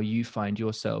 and how you find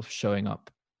yourself showing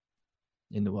up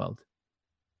in the world.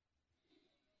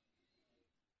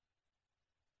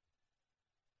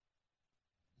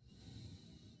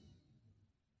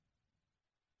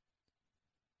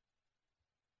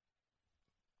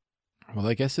 Well,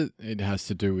 I guess it has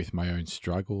to do with my own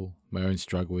struggle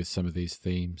with some of these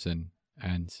themes,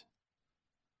 and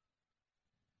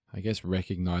I guess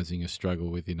recognizing a struggle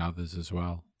within others as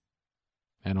well.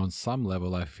 And on some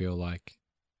level, I feel like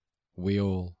we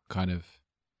all kind of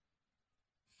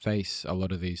face a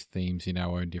lot of these themes in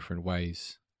our own different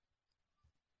ways.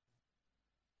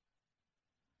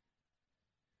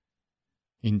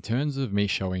 In terms of me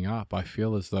showing up, I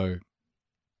feel as though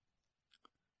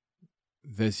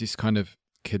there's this kind of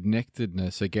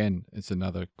connectedness. Again, it's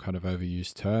another kind of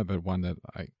overused term, but one that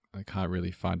I can't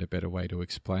really find a better way to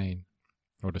explain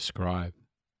or describe.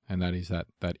 And that is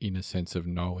that inner sense of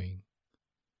knowing.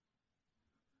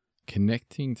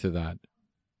 Connecting to that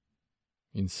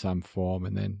in some form,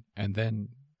 and then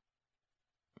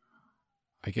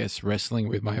I guess wrestling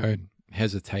with my own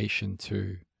hesitation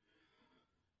to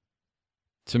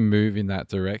move in that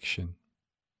direction.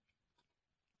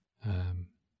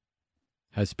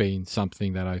 Has been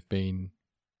something that I've been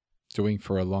doing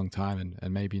for a long time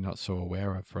and maybe not so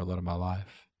aware of for a lot of my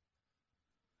life.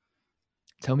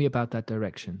 Tell me about that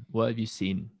direction. What have you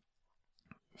seen?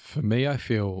 For me, I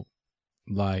feel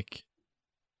like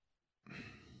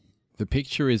the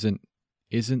picture isn't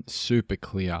super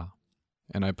clear,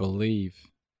 and I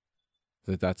believe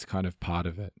that that's kind of part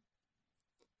of it.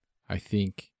 I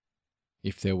think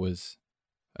if there was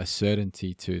a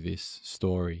certainty to this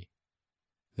story,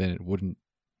 then it wouldn't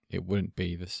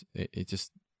be this. It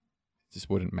just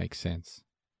wouldn't make sense.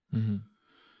 Mm-hmm.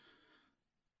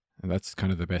 And that's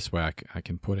kind of the best way I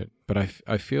can put it. But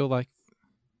I feel like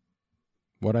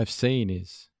what I've seen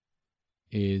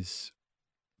is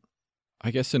I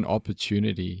guess an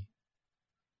opportunity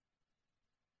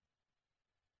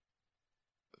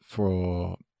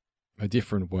for a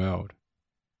different world,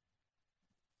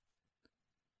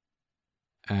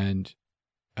 and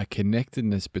a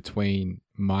connectedness between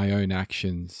my own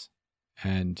actions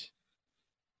and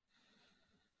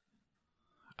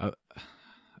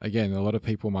again, a lot of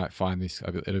people might find this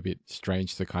a little bit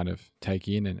strange to kind of take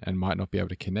in and might not be able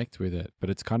to connect with it, but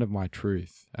it's kind of my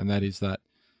truth. And that is that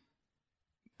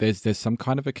there's some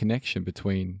kind of a connection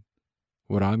between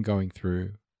what I'm going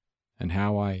through and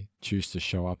how I choose to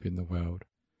show up in the world,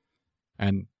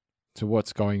 and to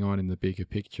what's going on in the bigger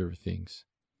picture of things,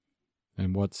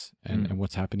 and what's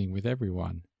happening with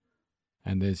everyone.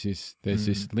 And there's this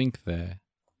link there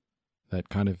that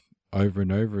kind of over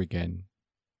and over again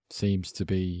seems to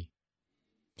be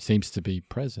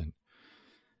present.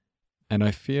 And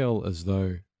I feel as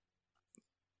though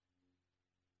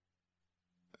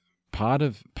part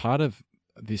of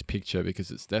this picture, because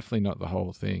it's definitely not the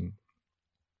whole thing,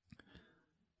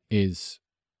 is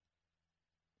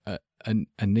a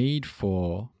need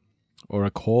for, or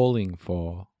a calling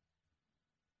for,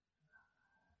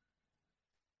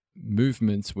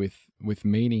 movements with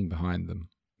meaning behind them,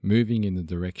 moving in the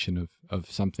direction of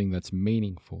something that's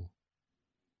meaningful.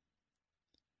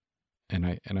 And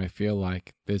I feel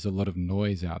like there's a lot of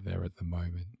noise out there at the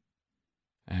moment,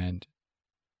 and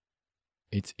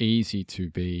it's easy to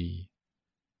be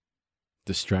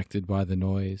distracted by the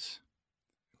noise,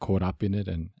 caught up in it,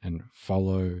 and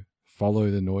follow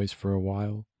the noise for a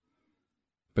while.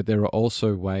 But there are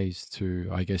also ways to,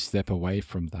 I guess, step away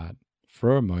from that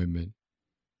for a moment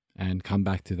and come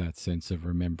back to that sense of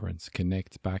remembrance,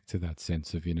 connect back to that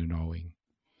sense of inner knowing,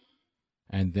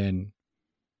 and then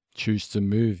choose to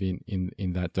move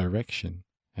in that direction.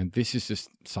 And this is just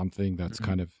something that's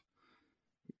kind of,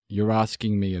 you're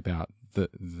asking me about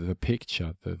the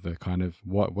picture, the kind of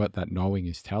what that knowing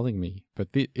is telling me. But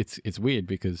it's weird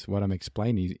because what I'm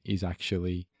explaining is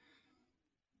actually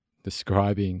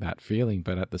describing that feeling,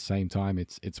 but at the same time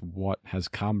it's what has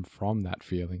come from that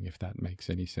feeling, if that makes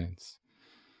any sense.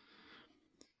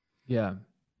 Yeah.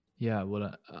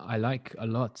 Well, I like a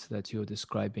lot that you're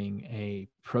describing a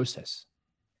process.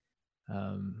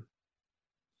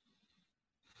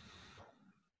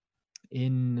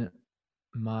 In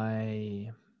my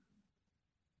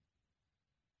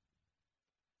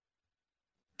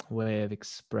way of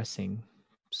expressing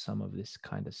some of this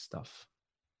kind of stuff,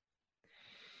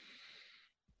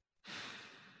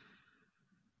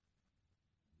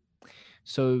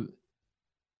 so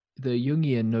the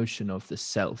Jungian notion of the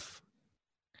self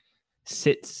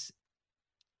sits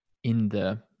in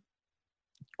the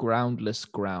groundless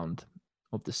ground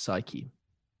of the psyche.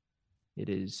 It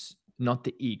is not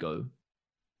the ego.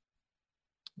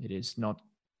 It is not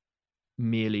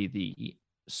merely the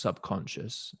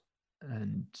subconscious,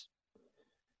 and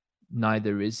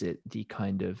neither is it the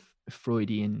kind of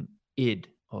Freudian id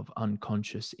of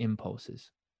unconscious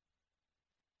impulses.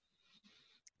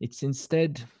 It's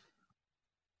instead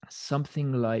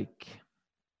something like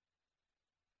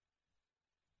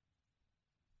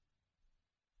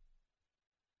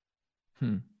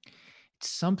it's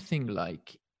something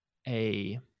like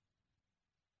a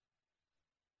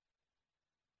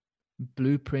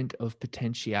blueprint of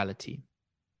potentiality.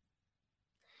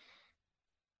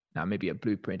 Now, maybe a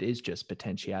blueprint is just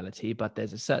potentiality, but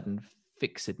there's a certain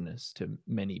fixedness to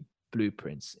many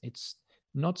blueprints. It's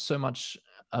not so much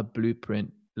a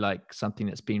blueprint like something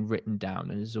that's been written down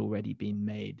and has already been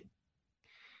made,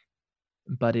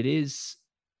 but it is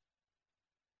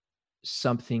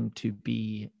something to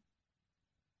be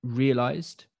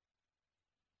realized.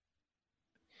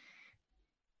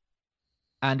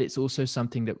 And it's also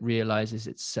something that realizes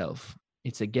itself.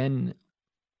 It's again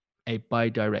a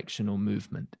bidirectional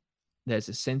movement. There's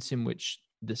a sense in which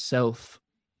the self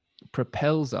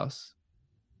propels us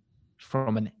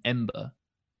from an ember.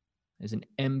 There's an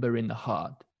ember in the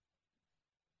heart.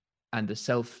 And the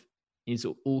self is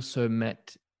also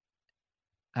met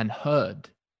and heard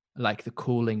like the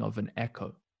calling of an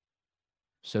echo.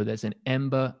 So there's an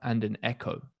ember and an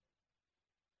echo.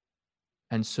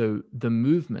 And so the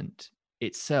movement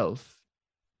itself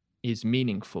is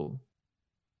meaningful.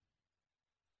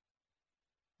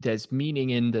 There's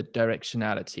meaning in the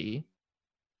directionality.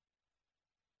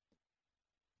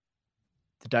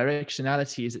 The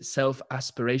directionality is itself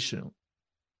aspirational.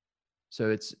 So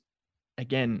it's,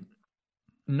 again,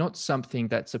 not something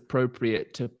that's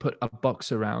appropriate to put a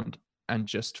box around and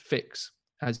just fix,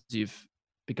 as you've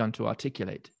begun to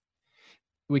articulate.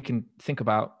 We can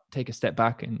take a step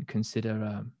back and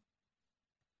consider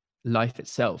life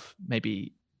itself,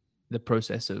 maybe the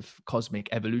process of cosmic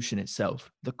evolution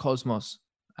itself, the cosmos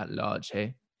at large,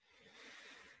 hey?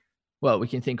 Well, we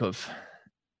can think of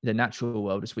the natural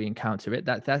world as we encounter it.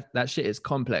 That shit is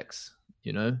complex,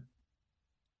 you know?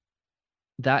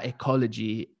 That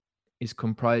ecology is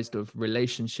comprised of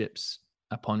relationships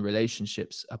upon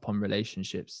relationships upon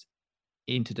relationships,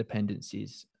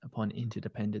 interdependencies upon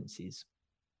interdependencies.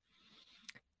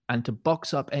 And to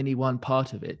box up any one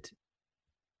part of it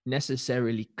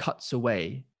necessarily cuts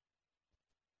away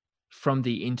from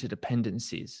the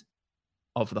interdependencies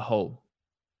of the whole.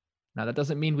 Now, that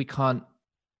doesn't mean we can't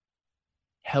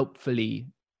helpfully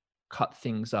cut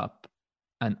things up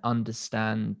and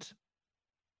understand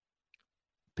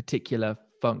particular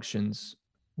functions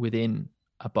within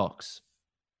a box.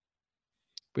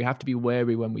 We have to be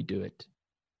wary when we do it.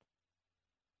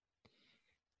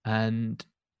 And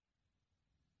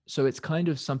so it's kind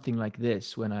of something like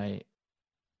this when I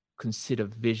consider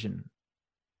vision.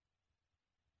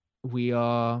 We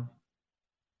are,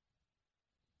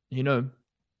 we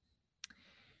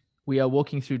are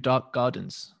walking through dark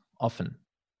gardens often,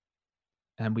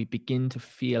 and we begin to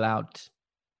feel out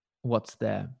what's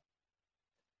there.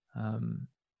 And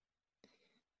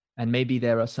maybe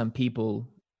there are some people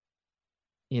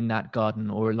in that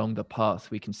garden or along the path,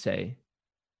 we can say.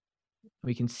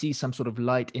 We can see some sort of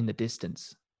light in the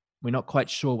distance. We're not quite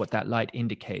sure what that light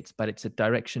indicates, but it's a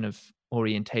direction of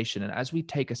orientation. And as we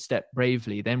take a step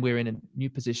bravely, then we're in a new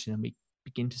position and we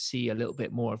begin to see a little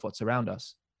bit more of what's around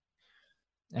us.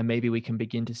 And maybe we can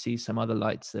begin to see some other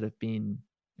lights that have been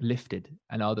lifted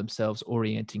and are themselves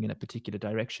orienting in a particular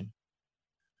direction.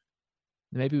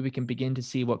 Maybe we can begin to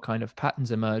see what kind of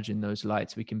patterns emerge in those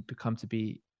lights. We can become to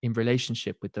be in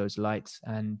relationship with those lights.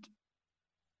 And,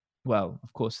 well,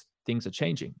 of course, things are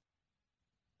changing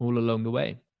all along the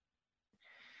way.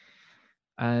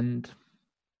 And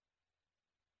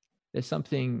there's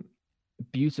something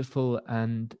beautiful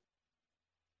and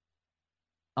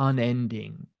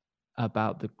unending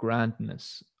about the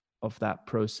grandness of that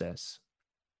process.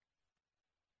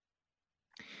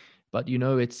 But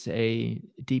it's a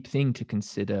deep thing to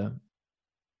consider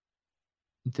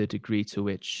the degree to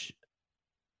which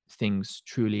things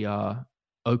truly are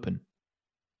open.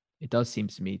 It does seem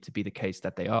to me to be the case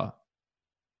that they are.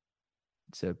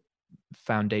 It's a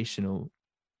foundational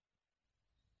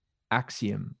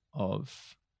axiom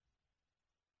of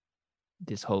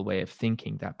this whole way of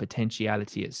thinking, that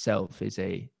potentiality itself is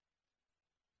a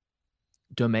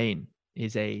domain,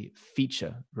 is a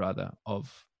feature rather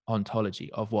of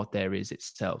ontology, of what there is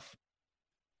itself,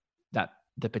 that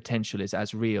the potential is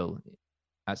as real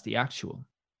as the actual.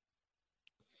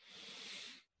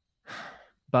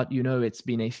 But it's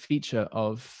been a feature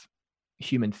of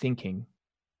human thinking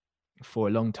for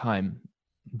a long time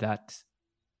that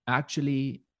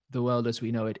actually the world as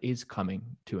we know it is coming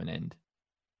to an end,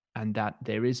 and that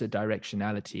there is a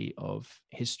directionality of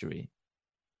history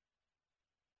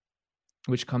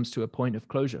which comes to a point of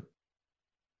closure,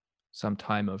 some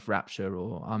time of rapture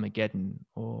or Armageddon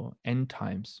or end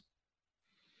times.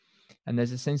 And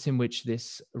there's a sense in which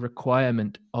this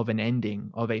requirement of an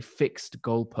ending, of a fixed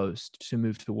goalpost to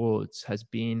move towards, has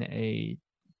been a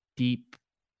deep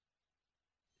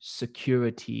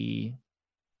security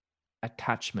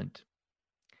attachment,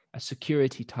 a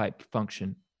security type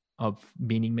function of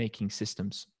meaning-making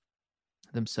systems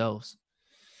themselves.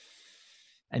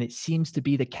 And it seems to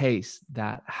be the case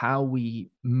that how we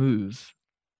move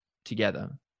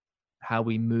together, how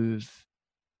we move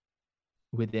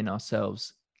within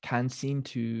ourselves, can seem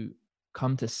to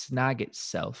come to snag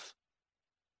itself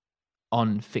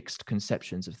on fixed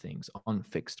conceptions of things, on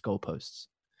fixed goalposts.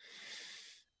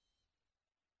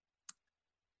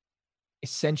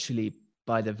 Essentially,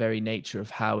 by the very nature of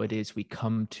how it is we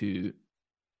come to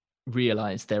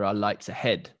realize there are lights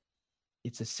ahead,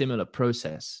 it's a similar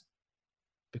process,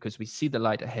 because we see the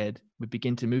light ahead, we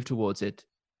begin to move towards it,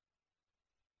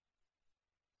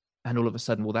 and all of a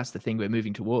sudden, well, that's the thing we're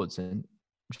moving towards, and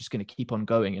I'm just going to keep on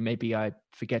going. And maybe I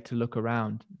forget to look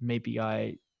around. Maybe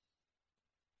I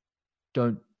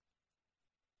don't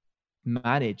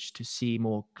manage to see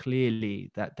more clearly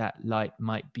that that light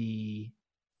might be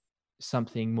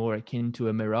something more akin to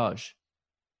a mirage.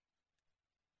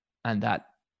 And that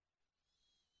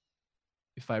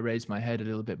if I raise my head a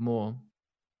little bit more,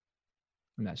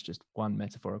 and that's just one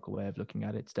metaphorical way of looking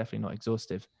at it, it's definitely not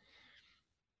exhaustive,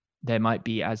 there might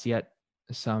be as yet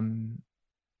some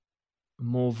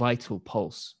more vital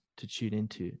pulse to tune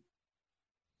into.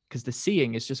 Because the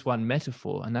seeing is just one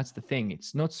metaphor, and that's the thing.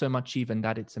 It's not so much even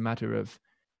that it's a matter of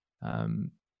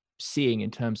seeing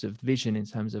in terms of vision, in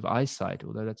terms of eyesight,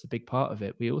 although that's a big part of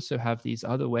it. We also have these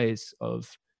other ways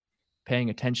of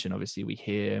paying attention. Obviously, we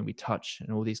hear and we touch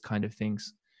and all these kind of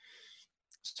things.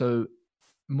 So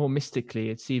more mystically,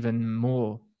 it's even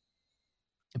more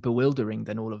bewildering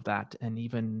than all of that, and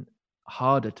even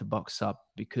harder to box up,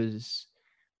 because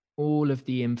all of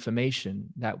the information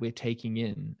that we're taking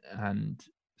in and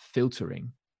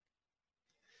filtering,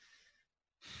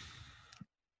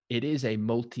 it is a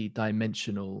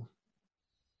multi-dimensional,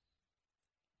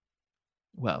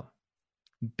 well,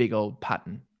 big old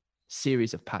pattern,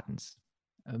 series of patterns,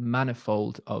 a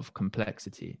manifold of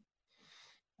complexity.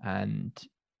 And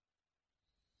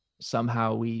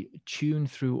somehow we tune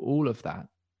through all of that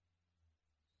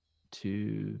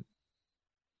to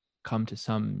come to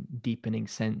some deepening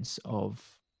sense of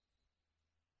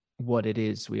what it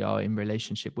is we are in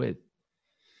relationship with.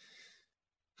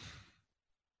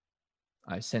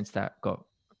 I sense that got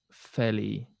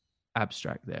fairly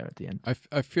abstract there at the end.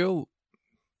 I feel,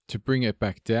 to bring it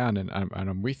back down, and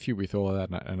I'm with you with all of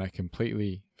that, and I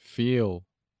completely feel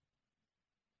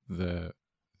the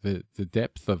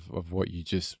depth of what you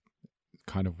just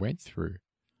kind of went through.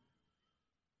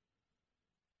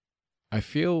 I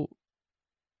feel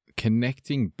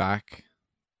connecting back,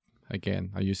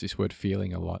 again, I use this word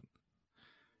feeling a lot,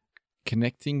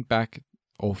 connecting back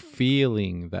or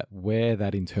feeling that where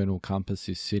that internal compass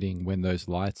is sitting when those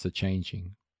lights are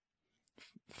changing,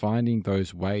 finding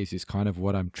those ways is kind of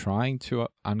what I'm trying to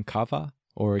uncover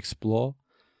or explore.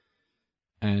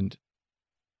 And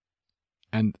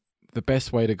the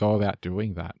best way to go about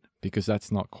doing that, because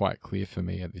that's not quite clear for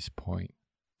me at this point.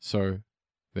 So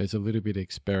there's a little bit of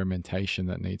experimentation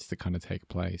that needs to kind of take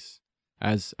place,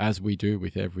 as we do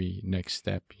with every next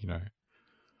step, you know.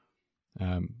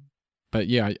 But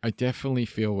yeah, I definitely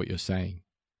feel what you're saying,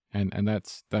 and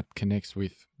that connects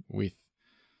with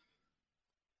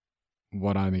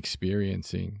what I'm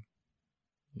experiencing,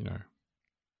 you know.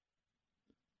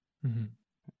 Mm-hmm.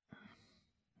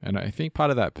 And I think part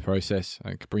of that process,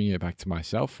 like bringing it back to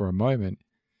myself for a moment,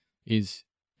 is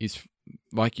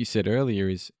like you said earlier,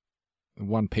 is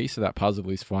one piece of that puzzle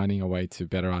is finding a way to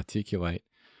better articulate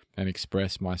and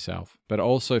express myself, but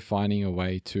also finding a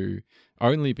way to,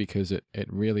 only because it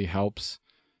really helps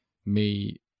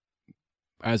me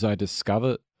as I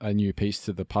discover a new piece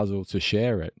to the puzzle, to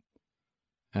share it.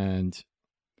 And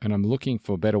I'm looking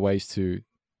for better ways to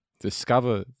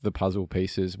discover the puzzle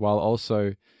pieces while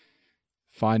also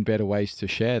find better ways to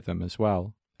share them as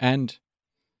well. And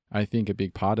I think a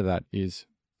big part of that is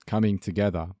coming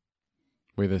together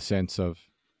with a sense of,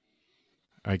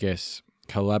 I guess,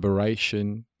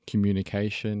 collaboration,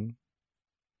 communication,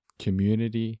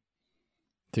 community,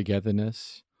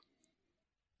 togetherness.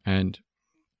 And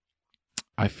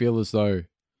I feel as though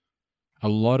a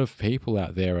lot of people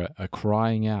out there are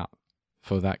crying out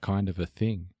for that kind of a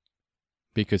thing,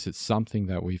 because it's something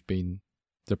that we've been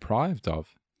deprived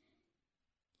of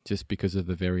just because of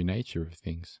the very nature of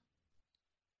things.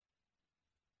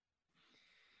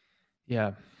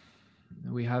 Yeah,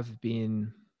 we have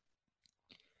been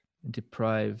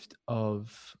deprived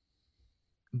of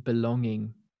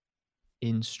belonging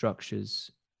in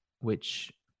structures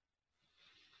which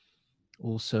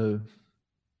also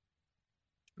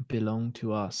belong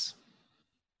to us.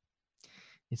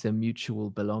 It's a mutual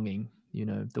belonging. You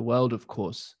know, the world, of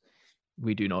course,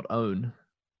 we do not own.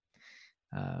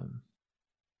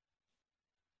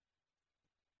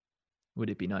 Would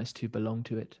it be nice to belong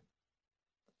to it?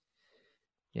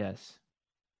 Yes.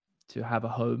 To have a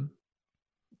home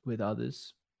with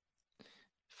others,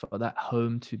 for that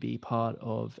home to be part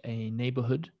of a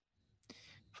neighborhood,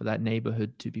 for that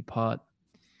neighborhood to be part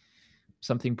of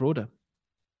something broader,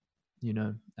 you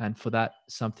know, and for that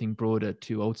something broader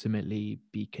to ultimately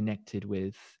be connected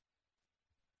with,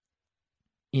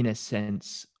 in a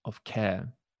sense of care,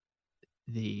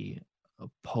 the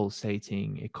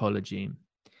pulsating ecology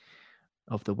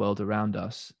of the world around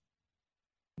us.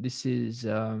 This is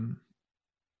a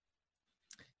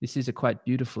quite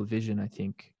beautiful vision, I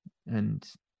think, and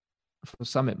for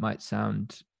some it might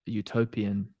sound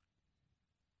utopian,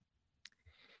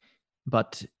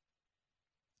 but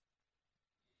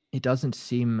it doesn't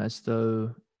seem as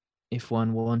though, if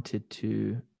one wanted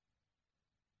to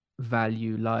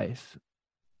value life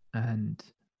and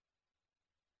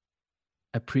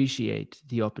appreciate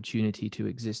the opportunity to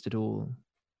exist at all,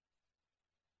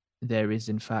 there is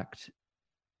in fact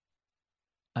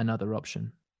another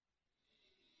option.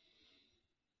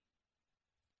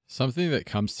 Something that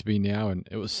comes to me now, and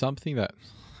it's something that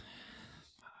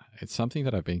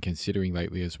I've been considering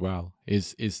lately as well,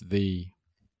 is the,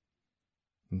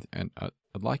 and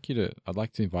I'd like to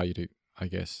invite you to, I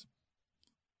guess,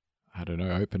 I don't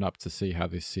know, open up to see how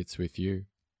this sits with you.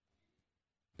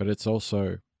 But it's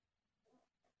also,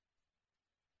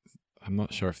 I'm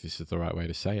not sure if this is the right way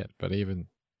to say it, but even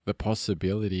the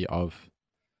possibility of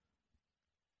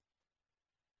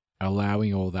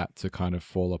allowing all that to kind of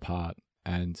fall apart,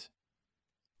 and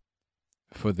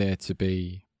for there to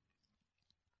be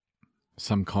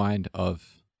some kind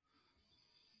of,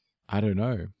 I don't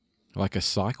know, like a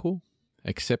cycle,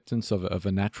 acceptance of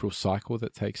a natural cycle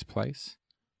that takes place,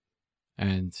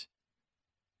 and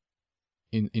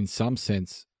in some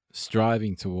sense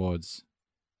striving towards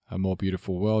a more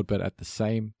beautiful world, but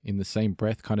in the same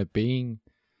breath kind of being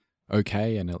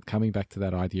okay, and coming back to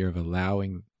that idea of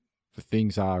allowing the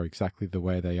things are exactly the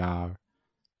way they are,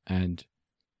 and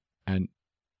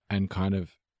kind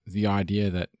of the idea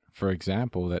that, for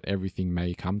example, that everything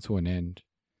may come to an end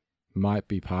might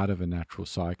be part of a natural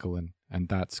cycle, and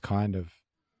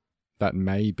that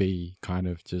may be kind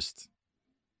of just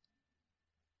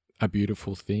a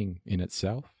beautiful thing in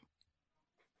itself.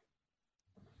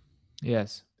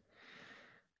 Yes.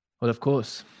 Well, of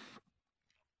course,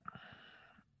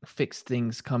 fixed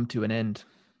things come to an end.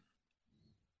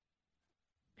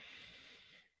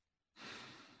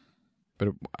 But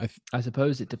I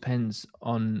suppose it depends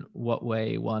on what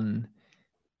way one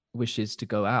wishes to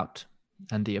go out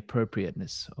and the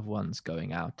appropriateness of one's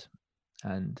going out.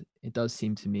 And it does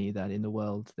seem to me that in the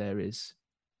world there is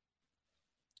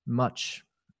much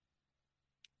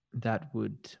that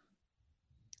would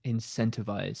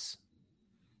incentivize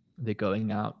the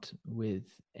going out with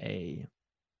a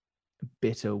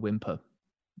bitter whimper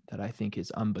that I think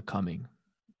is unbecoming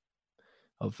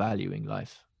of valuing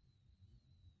life.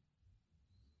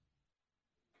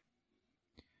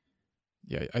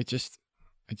 Yeah, I just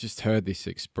heard this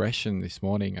expression this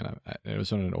morning, and it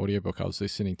was on an audiobook I was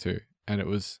listening to, and it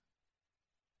was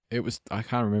I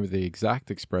can't remember the exact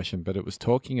expression, but it was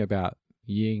talking about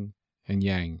yin and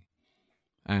yang,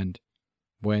 and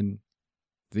when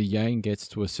the yang gets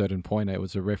to a certain point, it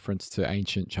was a reference to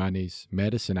ancient Chinese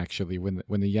medicine actually.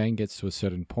 When the yang gets to a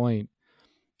certain point,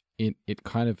 it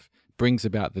kind of brings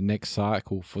about the next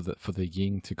cycle for the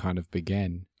yin to kind of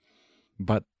begin.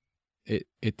 But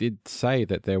it did say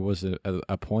that there was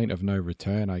a point of no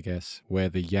return, I guess, where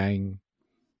the yang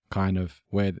kind of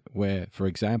where for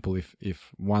example,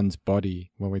 if one's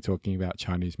body, when we're talking about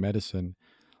Chinese medicine,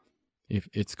 if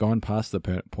it's gone past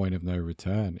the point of no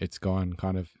return, it's gone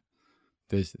kind of,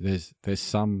 there's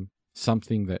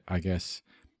something that I guess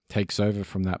takes over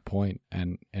from that point,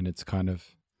 and it's kind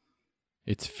of,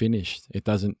 it's finished. It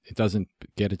doesn't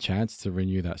get a chance to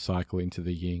renew that cycle into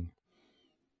the yin.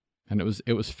 And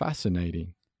it was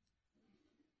fascinating.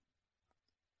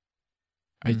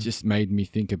 It just made me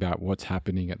think about what's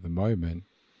happening at the moment,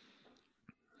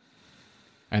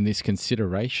 and this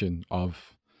consideration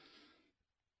of,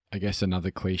 I guess,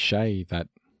 another cliche that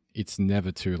it's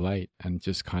never too late, and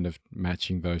just kind of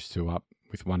matching those two up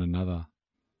with one another.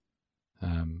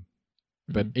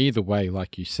 But either way,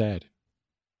 like you said,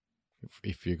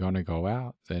 if you're going to go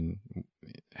out, then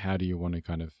how do you want to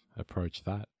kind of approach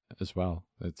that as well?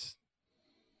 It's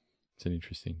an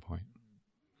interesting point.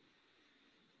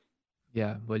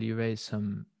 Yeah, well, you raise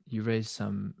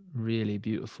some really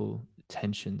beautiful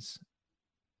tensions,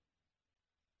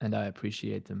 and I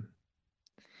appreciate them.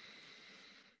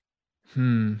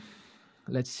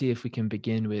 Let's see if we can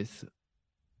begin with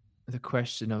the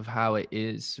question of how it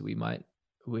is we might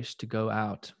wish to go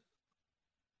out.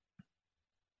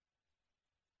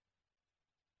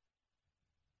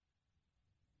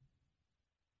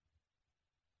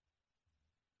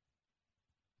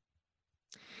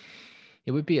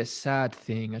 It would be a sad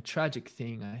thing, a tragic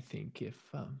thing, I think, if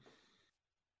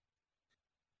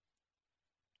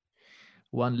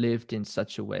one lived in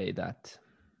such a way that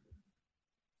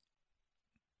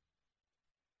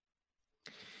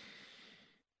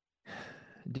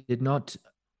did not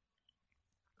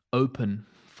open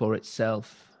for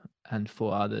itself and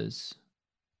for others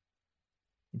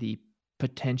the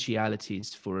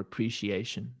potentialities for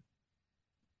appreciation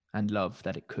and love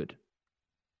that it could.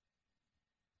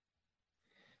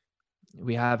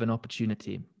 We have an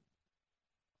opportunity.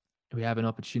 We have an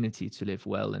opportunity to live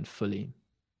well and fully.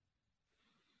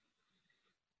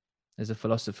 There's a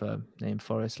philosopher named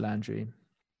Forrest Landry.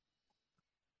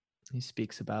 He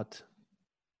speaks about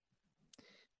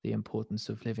the importance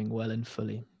of living well and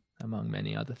fully, among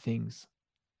many other things.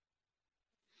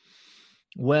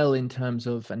 Well, in terms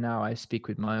of, and now I speak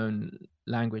with my own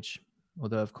language,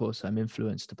 although of course I'm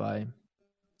influenced by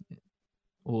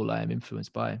all I am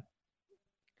influenced by.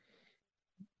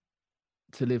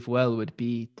 To live well would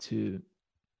be to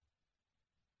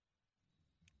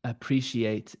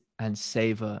appreciate and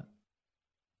savor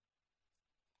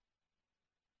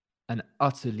and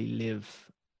utterly live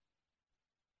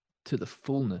to the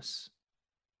fullness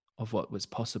of what was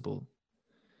possible,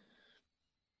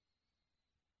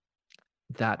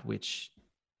 that which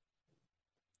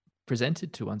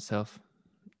presented to oneself,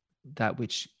 that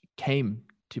which came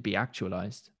to be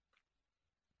actualized.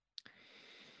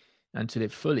 And to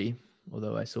live fully,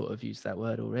 although I sort of used that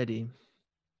word already,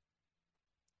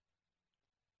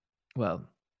 well,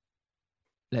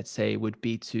 let's say would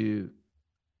be to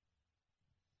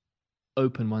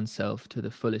open oneself to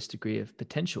the fullest degree of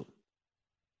potential.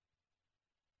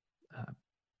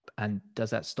 And does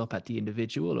that stop at the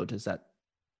individual, or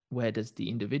where does the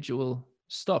individual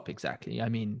stop exactly? I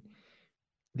mean,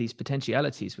 these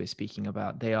potentialities we're speaking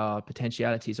about, they are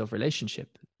potentialities of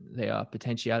relationship. They are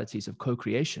potentialities of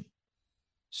co-creation.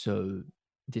 So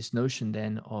this notion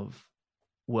then of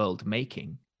world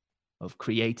making, of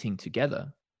creating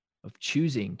together, of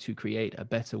choosing to create a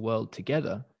better world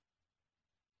together,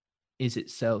 is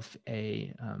itself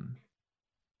is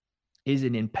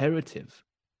an imperative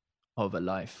of a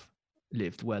life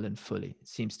lived well and fully, it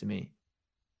seems to me.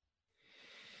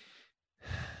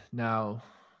 Now,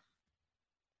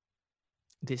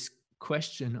 this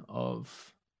question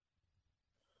of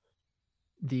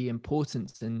the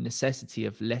importance and necessity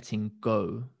of letting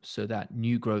go so that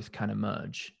new growth can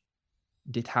emerge,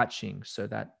 detaching so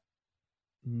that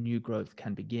new growth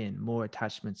can begin, more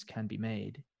attachments can be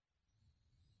made,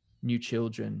 new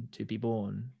children to be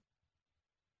born,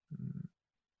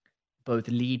 both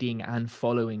leading and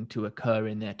following to occur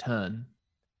in their turn,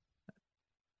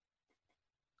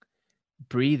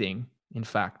 breathing in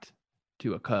fact,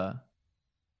 to occur.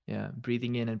 Yeah,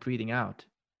 breathing in and breathing out.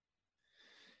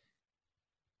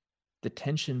 The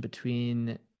tension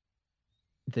between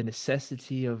the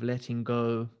necessity of letting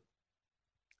go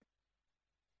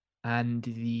and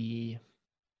the,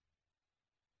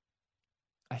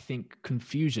 I think,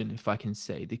 confusion, if I can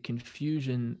say, the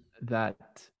confusion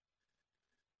that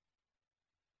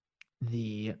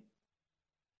the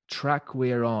track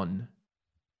we're on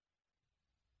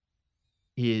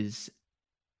is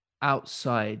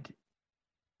outside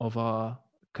of our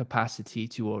capacity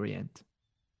to orient,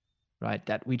 right?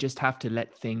 That we just have to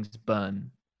let things burn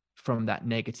from that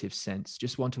negative sense.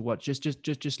 Just want to watch,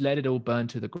 just let it all burn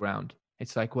to the ground.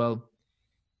 It's like, well,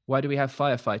 why do we have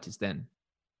firefighters then?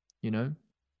 You know,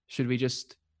 should we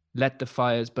just let the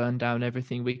fires burn down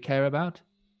everything we care about?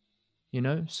 You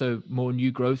know, so more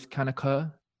new growth can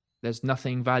occur. There's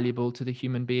nothing valuable to the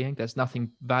human being. There's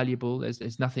nothing valuable.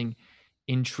 There's nothing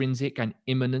intrinsic and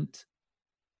immanent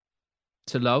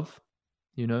to love.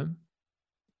 You know,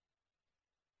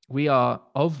 we are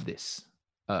of this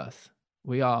earth.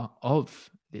 We are of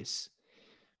this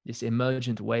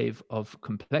emergent wave of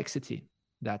complexity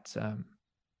that a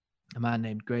man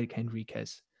named Greg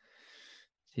Henriquez,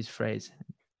 his phrase,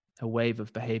 a wave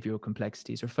of behavioral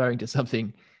complexity, is referring to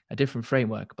something, a different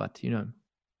framework, but you know,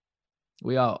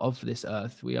 we are of this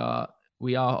earth. We are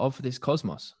of this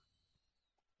cosmos.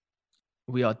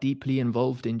 We are deeply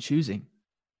involved in choosing,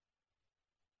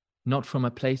 not from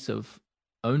a place of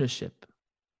ownership,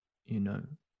 you know,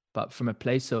 but from a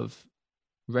place of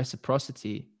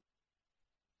reciprocity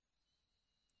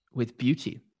with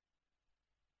beauty,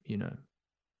 you know,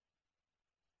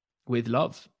 with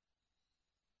love,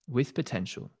 with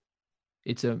potential.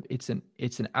 It's an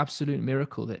absolute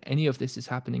miracle that any of this is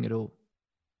happening at all,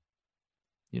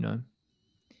 you know.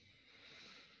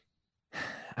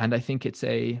 And I think it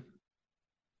is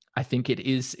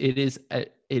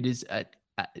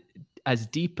as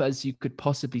deep as you could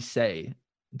possibly say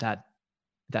that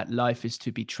life is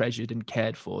to be treasured and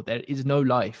cared for. There is no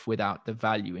life without the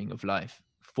valuing of life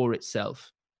for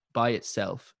itself, by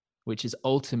itself, which is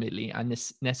ultimately and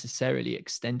necessarily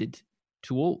extended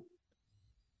to all.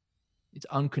 It's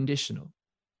unconditional.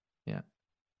 Yeah.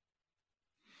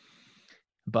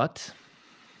 But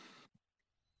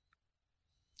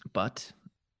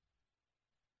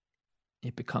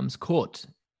it becomes caught,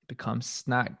 it becomes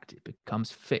snagged, it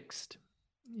becomes fixed.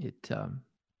 It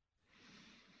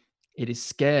is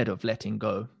scared of letting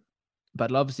go.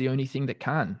 But love's the only thing that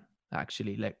can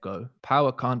actually let go.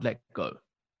 Power can't let go,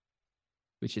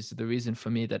 which is the reason for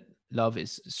me that love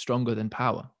is stronger than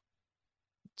power.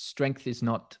 Strength is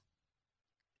not,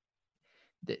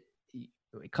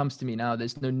 it comes to me now,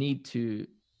 there's no need to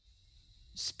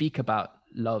speak about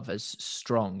love as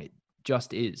strong. It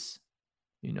just is,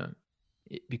 you know,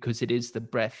 because it is the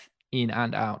breath in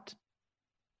and out.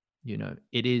 You know,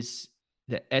 it is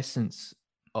the essence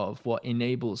of what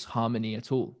enables harmony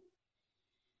at all.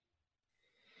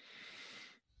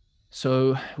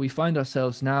 So we find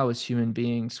ourselves now as human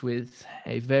beings with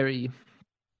a very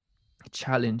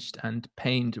challenged and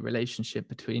pained relationship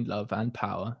between love and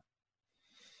power.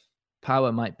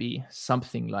 Power might be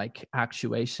something like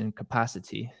actuation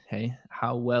capacity, hey?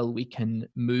 How well we can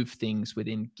move things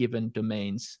within given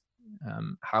domains,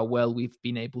 how well we've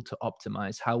been able to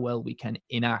optimize, how well we can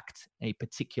enact a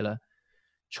particular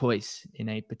choice in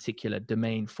a particular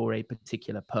domain for a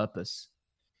particular purpose.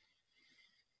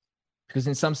 Because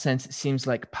in some sense, it seems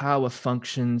like power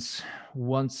functions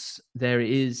once there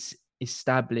is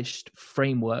established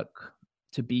framework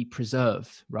to be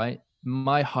preserved, right?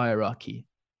 My hierarchy,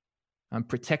 I'm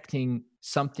protecting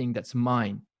something that's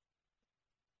mine.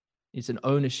 It's an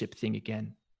ownership thing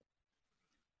again.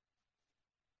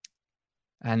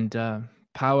 And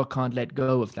power can't let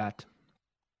go of that.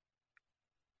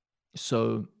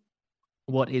 So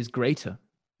what is greater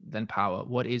than power?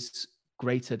 What is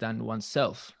greater than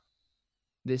oneself?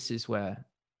 This is where,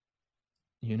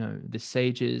 you know, the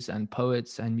sages and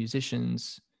poets and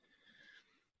musicians,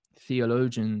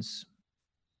 theologians,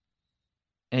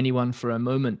 anyone for a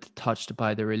moment touched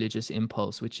by the religious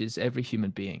impulse, which is every human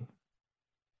being,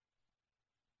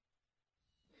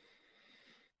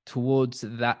 towards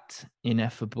that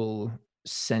ineffable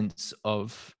sense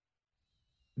of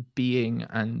being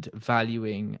and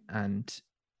valuing and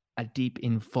a deep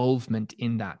involvement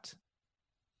in that.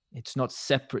 It's not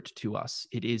separate to us.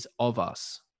 It is of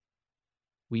us.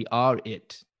 We are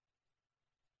it.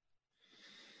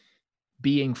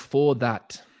 Being for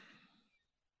that.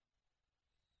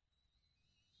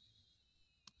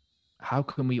 How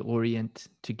can we orient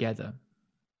together,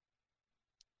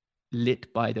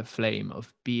 lit by the flame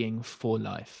of being for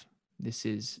life? This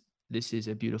is this is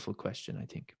a beautiful question, I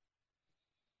think.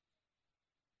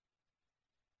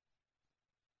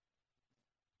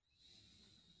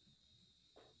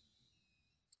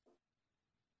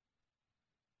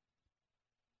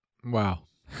 Wow.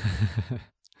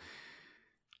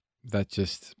 That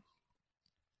just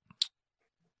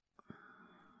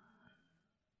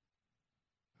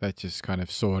kind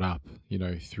of soared up,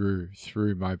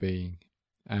 through my being,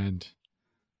 and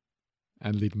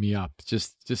lit me up.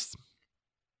 Just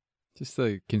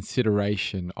the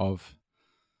consideration of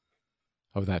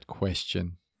that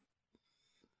question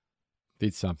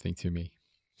did something to me.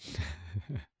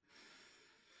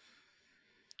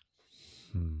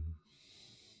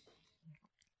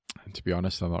 And to be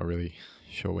honest, I'm not really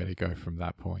sure where to go from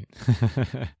that point.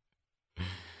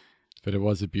 But it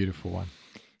was a beautiful one.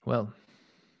 Well,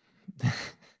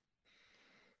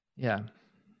 yeah.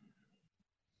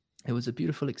 It was a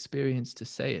beautiful experience to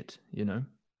say it,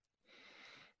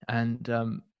 and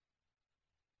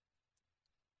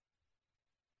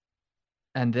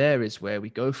there is where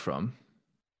we go from,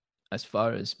 as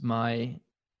far as my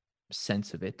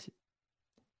sense of it.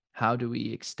 How do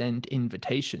we extend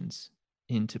invitations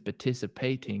into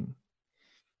participating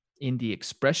in the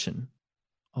expression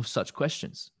of such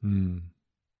questions and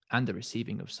the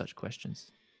receiving of such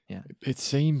questions? Yeah. It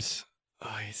seems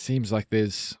like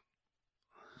there's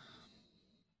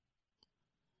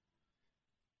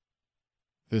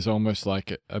almost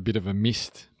like a bit of a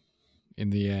mist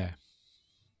in the air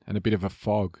and a bit of a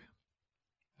fog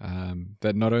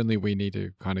that not only we need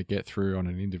to kind of get through on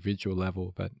an individual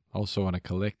level, but also on a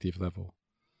collective level.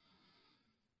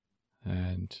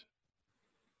 And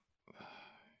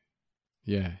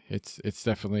yeah, it's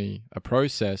definitely a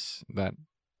process that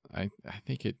I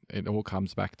think it all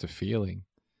comes back to feeling.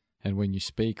 And when you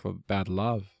speak about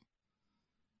love,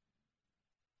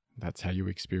 that's how you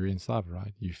experience love,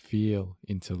 right? You feel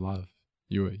into love.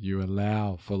 You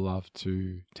allow for love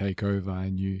to take over,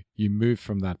 and you move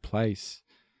from that place.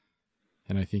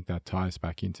 And I think that ties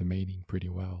back into meaning pretty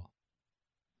well.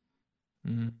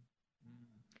 Mm.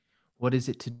 What is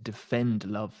it to defend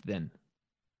love then?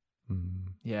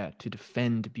 Yeah, to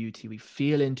defend beauty. We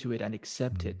feel into it and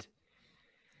accept it.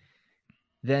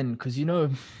 Then, because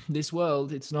this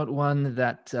world, it's not one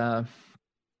that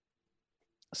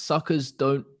suckers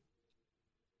don't.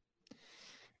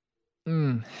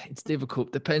 It's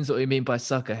difficult. Depends what you mean by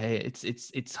sucker. Hey,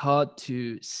 it's hard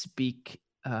to speak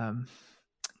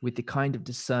with the kind of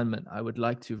discernment I would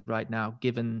like to right now,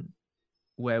 given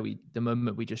the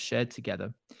moment we just shared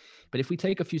together. But if we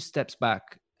take a few steps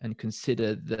back and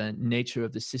consider the nature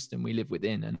of the system we live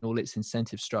within and all its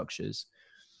incentive structures,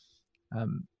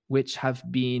 which have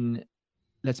been,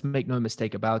 let's make no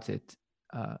mistake about it,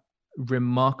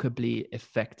 remarkably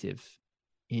effective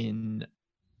in,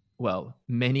 well,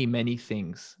 many, many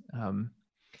things.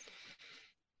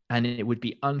 And it would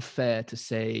be unfair to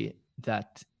say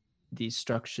that these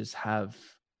structures have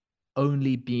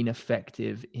only been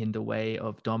effective in the way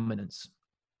of dominance,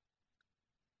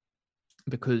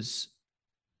 because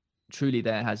truly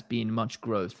there has been much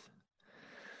growth.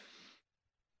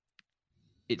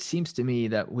 It seems to me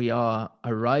that we are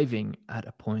arriving at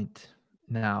a point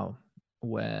now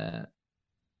where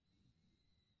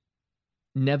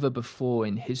never before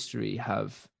in history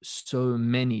have so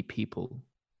many people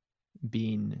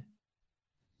been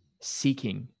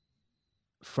seeking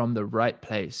from the right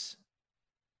place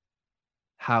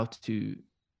how to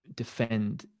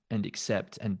defend and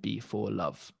accept and be for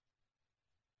love.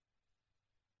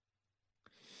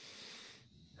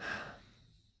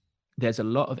 There's a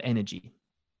lot of energy.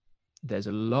 There's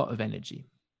a lot of energy.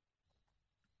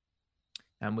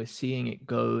 And we're seeing it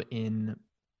go in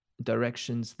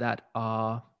directions that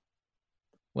are,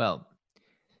 well,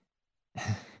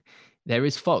 there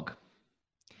is fog.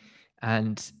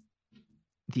 And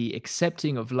the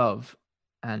accepting of love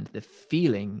and the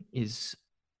feeling is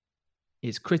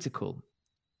critical.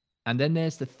 And then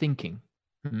there's the thinking.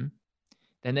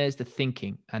 Then there's the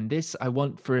thinking. And this, I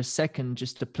want for a second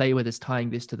just to play with us,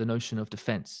 tying this to the notion of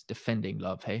defense, defending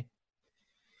love, hey?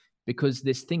 Because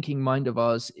this thinking mind of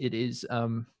ours, it is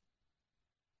a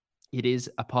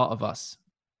part of us.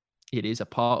 It is a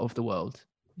part of the world.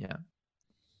 Yeah.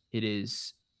 It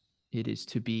is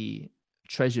to be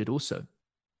treasured also,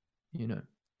 It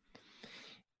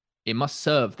must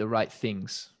serve the right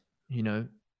things,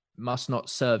 must not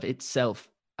serve itself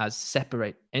as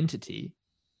separate entity,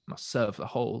 must serve the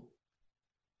whole.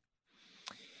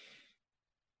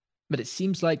 But it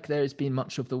seems like there has been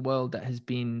much of the world that has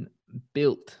been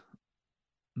built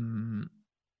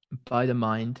by the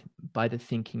mind, by the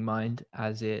thinking mind,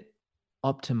 as it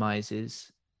optimizes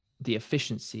the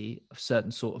efficiency of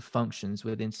certain sort of functions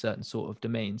within certain sort of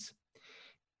domains.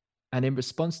 And in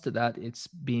response to that, it's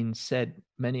been said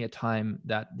many a time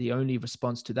that the only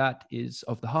response to that is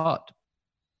of the heart.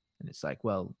 And it's like,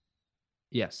 well,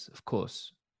 yes, of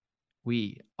course,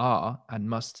 we are and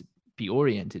must be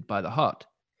oriented by the heart.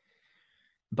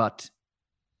 But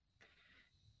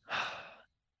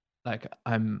like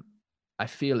I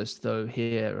feel as though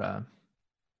here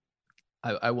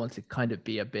I want to kind of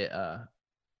be a bit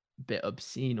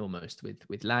obscene almost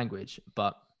with language,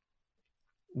 but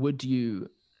would you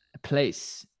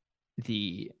place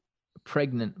the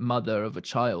pregnant mother of a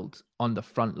child on the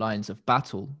front lines of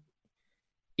battle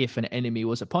if an enemy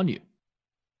was upon you?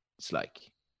 It's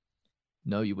like,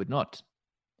 no, you would not.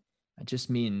 I just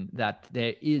mean that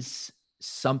there is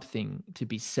something to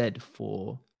be said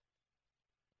for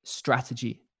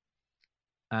strategy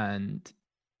and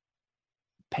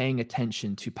paying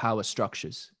attention to power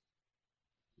structures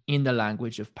in the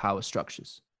language of power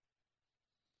structures.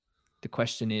 The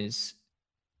question is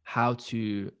how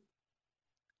to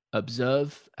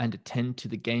observe and attend to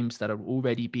the games that are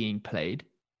already being played,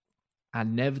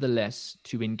 and nevertheless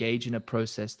to engage in a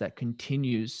process that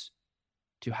continues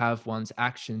to have one's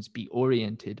actions be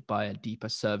oriented by a deeper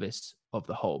service of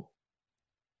the whole.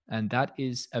 And that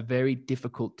is a very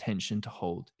difficult tension to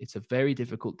hold. It's a very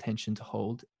difficult tension to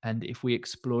hold. And if we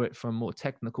explore it from more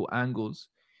technical angles,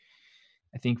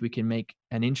 I think we can make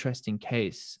an interesting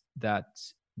case that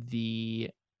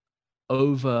the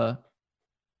over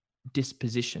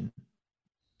disposition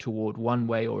toward one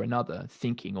way or another,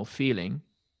 thinking or feeling,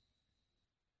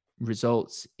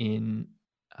 results in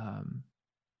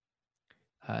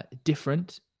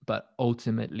different but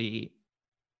ultimately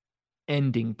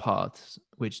ending paths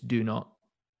which do not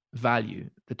value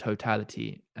the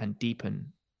totality and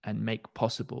deepen and make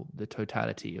possible the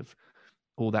totality of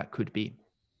all that could be.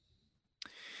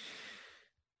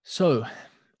 So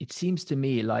it seems to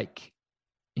me like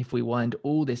if we wind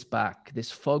all this back,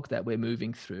 this fog that we're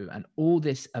moving through and all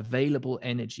this available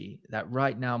energy that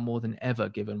right now more than ever,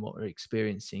 given what we're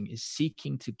experiencing, is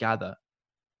seeking to gather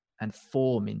and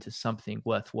form into something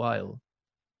worthwhile,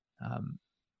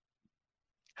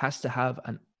 has to have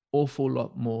an awful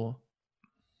lot more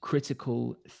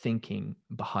critical thinking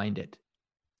behind it.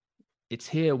 It's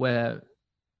here where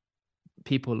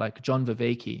people like John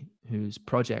Vervaeke, whose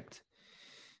project,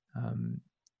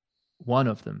 one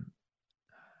of them,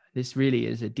 this really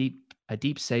is a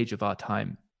deep sage of our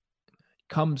time,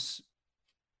 comes,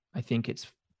 I think it's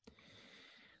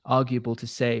arguable to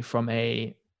say, from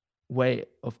a way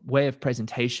of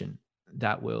presentation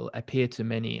that will appear to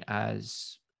many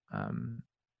as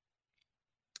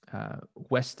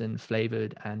Western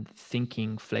flavored and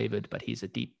thinking flavored, but he's a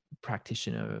deep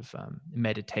practitioner of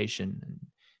meditation and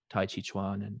Tai Chi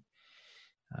Chuan, and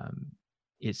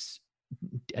is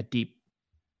a deep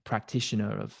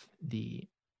practitioner of the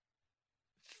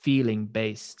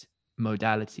feeling-based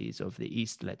modalities of the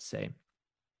East, let's say.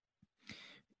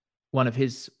 One of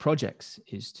his projects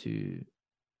is to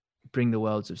bring the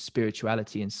worlds of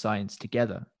spirituality and science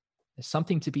together. There's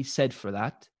something to be said for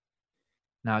that.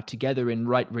 Now, together in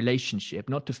right relationship,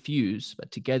 not to fuse,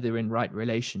 but together in right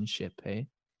relationship,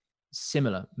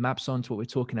 similar, maps onto what we're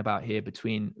talking about here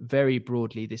between very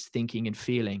broadly this thinking and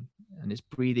feeling and this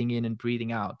breathing in and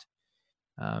breathing out,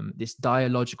 this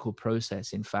dialogical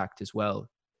process, in fact, as well.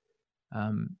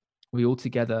 We all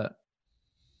together,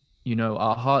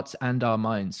 our hearts and our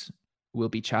minds will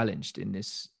be challenged in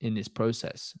this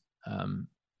process.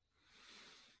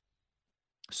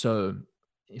 So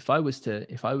if I was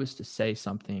to say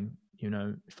something,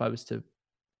 if I was to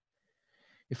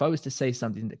say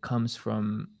something that comes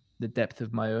from the depth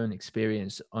of my own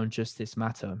experience on just this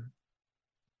matter,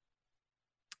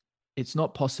 it's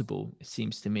not possible, it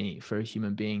seems to me, for a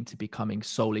human being to be coming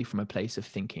solely from a place of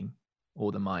thinking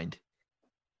or the mind.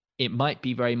 It might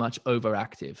be very much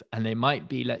overactive, and they might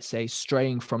be, let's say,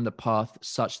 straying from the path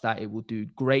such that it will do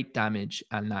great damage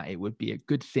and that it would be a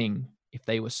good thing if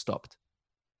they were stopped.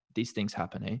 These things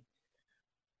happen,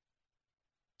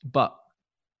 But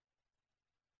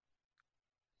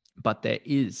there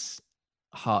is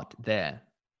heart there,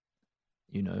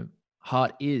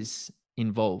 heart is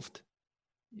involved.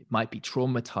 It might be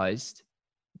traumatized,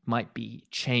 it might be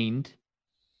chained,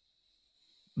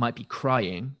 might be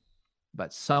crying,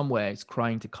 but somewhere it's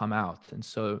crying to come out. And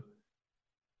so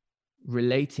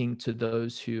relating to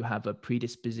those who have a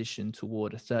predisposition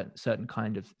toward a certain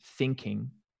kind of thinking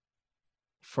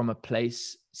from a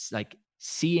place like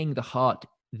seeing the heart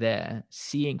there,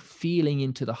 feeling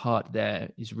into the heart there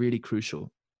is really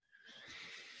crucial.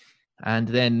 And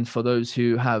then for those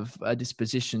who have a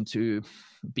disposition to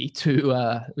be too,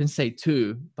 I wouldn't say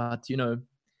too, but,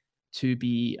 to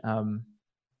be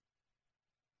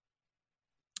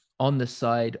on the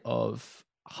side of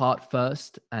heart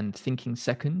first and thinking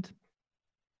second.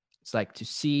 It's like to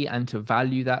see and to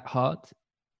value that heart,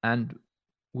 and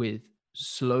with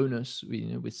slowness,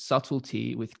 with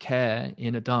subtlety, with care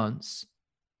in a dance,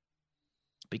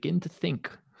 begin to think.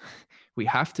 We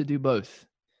have to do both,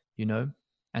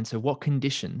 And so what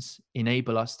conditions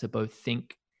enable us to both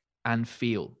think and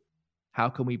feel? How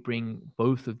can we bring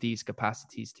both of these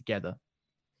capacities together?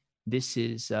 This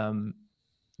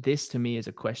to me is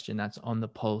a question that's on the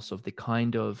pulse of the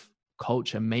kind of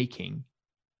culture making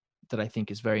that I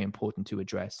think is very important to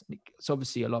address. It's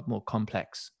obviously a lot more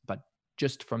complex, but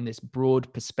just from this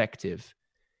broad perspective,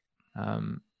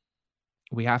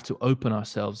 we have to open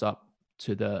ourselves up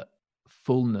to the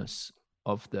fullness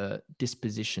of the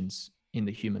dispositions in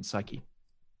the human psyche.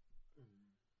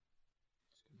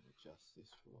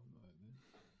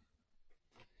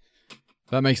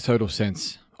 That makes total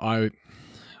sense. I've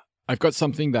got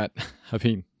something that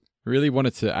really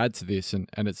wanted to add to this, and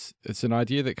it's an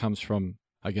idea that comes from,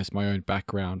 I guess, my own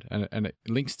background, and it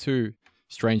links to,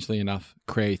 strangely enough,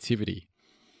 creativity,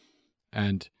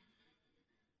 and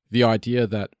the idea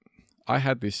that I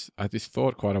had this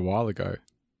thought quite a while ago,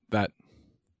 that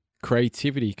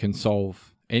creativity can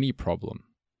solve any problem,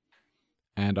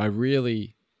 and I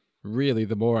really,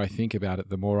 the more I think about it,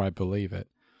 the more I believe it.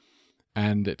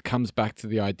 And it comes back to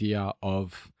the idea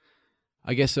of,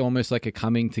 I guess, almost like a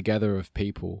coming together of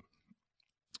people,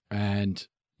 and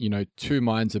two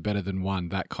minds are better than one,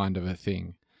 that kind of a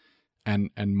thing,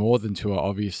 and more than two are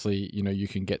obviously, you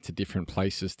can get to different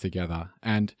places together.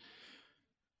 And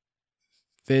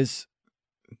there's,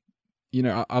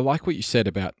 I like what you said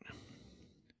about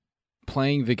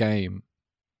playing the game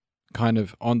kind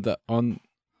of on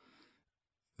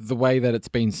the way that it's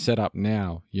been set up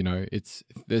now.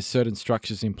 There's certain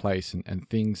structures in place and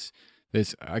things,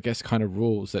 there's, I guess, kind of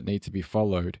rules that need to be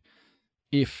followed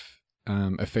if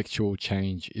effectual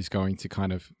change is going to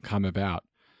kind of come about,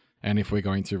 and if we're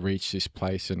going to reach this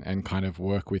place and kind of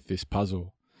work with this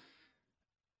puzzle.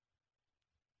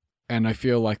 And I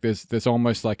feel like there's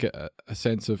almost like a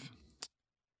sense of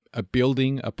a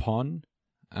building upon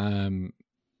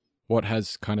what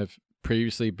has kind of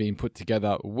previously been put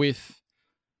together, with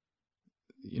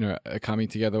a coming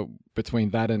together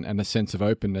between that and a sense of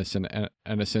openness and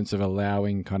a sense of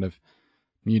allowing kind of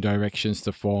new directions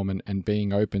to form and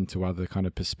being open to other kind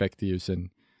of perspectives.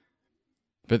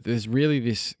 But there's really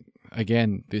this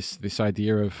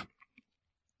idea of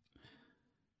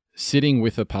sitting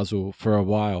with a puzzle for a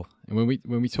while. And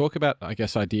when we talk about, I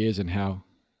guess, ideas and how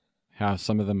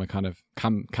some of them are kind of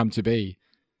come to be,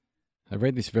 I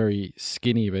read this very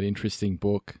skinny but interesting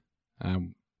book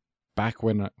back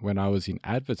when I was in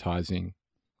advertising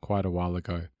quite a while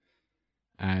ago,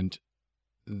 and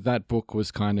that book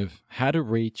was kind of how to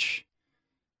reach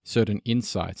certain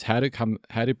insights, how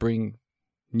to bring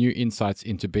new insights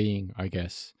into being, I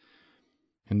guess.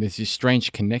 And there's this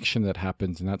strange connection that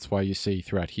happens, and that's why you see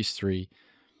throughout history,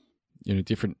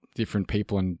 different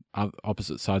people on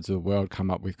opposite sides of the world come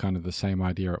up with kind of the same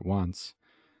idea at once.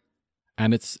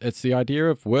 And it's the idea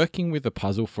of working with a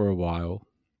puzzle for a while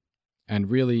and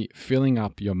really filling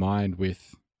up your mind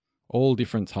with all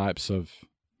different types of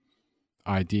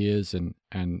ideas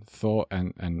and thought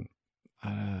and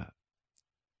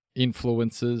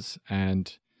influences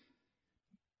and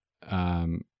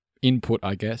input,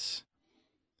 I guess.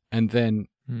 And then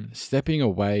stepping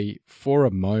away for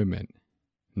a moment,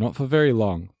 not for very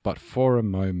long, but for a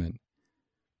moment,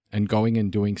 and going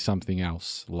and doing something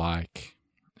else, like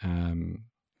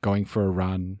going for a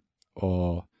run,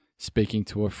 or speaking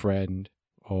to a friend,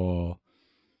 or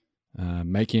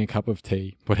making a cup of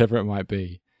tea, whatever it might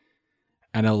be,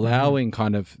 and allowing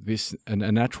kind of this a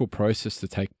natural process to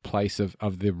take place of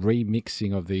the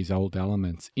remixing of these old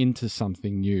elements into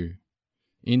something new,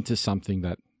 into something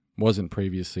that wasn't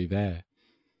previously there.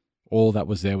 All that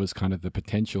was there was kind of the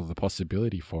potential, the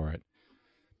possibility for it.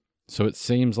 So it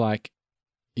seems like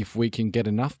if we can get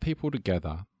enough people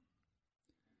together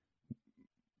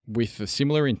with a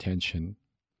similar intention,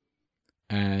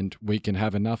 and we can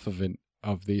have enough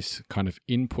of this kind of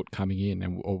input coming in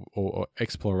and or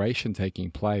exploration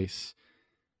taking place,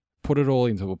 put it all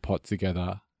into a pot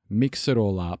together, mix it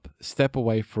all up, step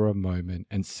away for a moment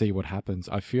and see what happens.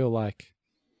 I feel like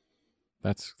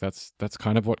that's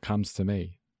kind of what comes to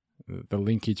me. The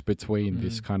linkage between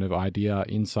this kind of idea,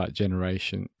 insight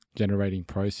generating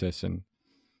process and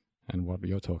what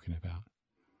you're talking about.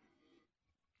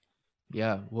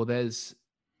 Yeah, well, there's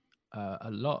a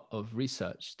lot of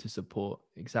research to support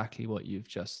exactly what you've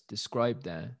just described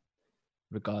there.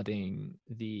 regarding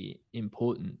the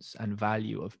importance and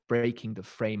value of breaking the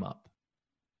frame up,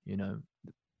 you know,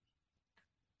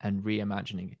 and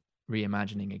reimagining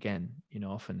again. You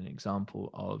know, often an example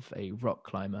of a rock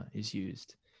climber is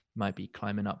used. You might be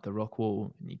climbing up the rock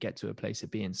wall and you get to a place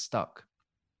of being stuck.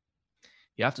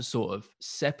 You have to sort of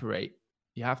separate,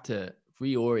 you have to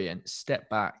reorient, step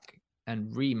back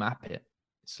and remap it.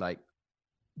 It's like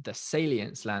the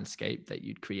salience landscape that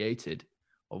you'd created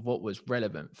of what was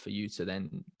relevant for you to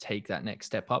then take that next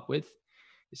step up with.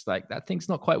 It's like that thing's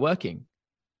not quite working.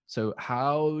 So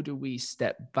how do we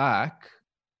step back,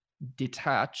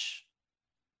 detach,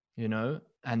 you know,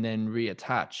 and then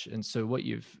reattach? And so what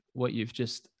you've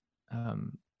just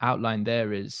outlined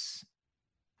there is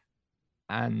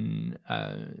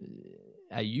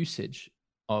a usage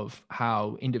of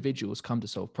how individuals come to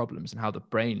solve problems and how the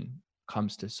brain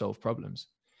comes to solve problems,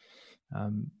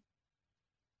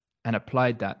 and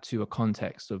applied that to a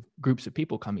context of groups of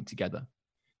people coming together,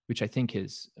 which I think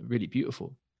is really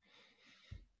beautiful.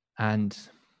 And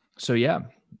so, yeah,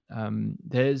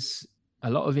 there's a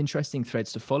lot of interesting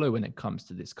threads to follow when it comes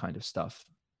to this kind of stuff.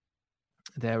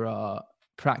 There are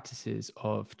practices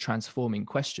of transforming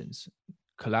questions,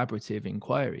 collaborative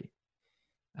inquiry.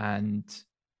 And,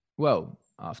 well,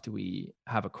 after we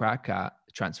have a crack at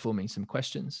transforming some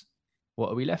questions, what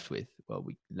are we left with? Well,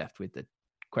 we left with the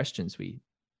questions we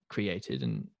created,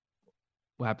 and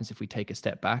what happens if we take a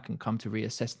step back and come to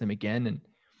reassess them again? And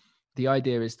the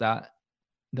idea is that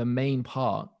the main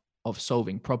part of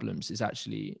solving problems is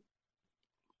actually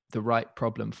the right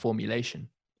problem formulation.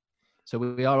 So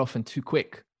we are often too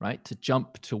quick, right, to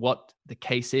jump to what the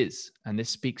case is. And this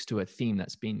speaks to a theme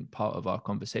that's been part of our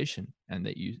conversation and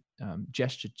that you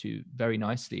gestured to very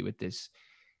nicely with this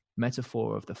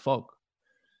metaphor of the fog.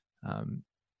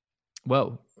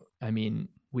 Well, I mean,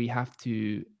 we have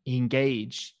to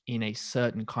engage in a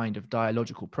certain kind of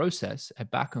dialogical process, a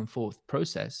back and forth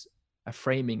process, a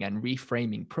framing and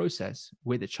reframing process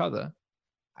with each other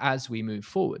as we move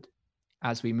forward,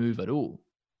 as we move at all.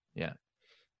 Yeah.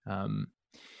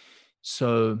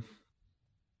 So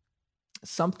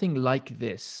something like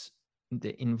this,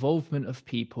 the involvement of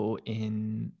people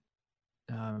in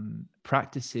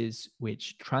practices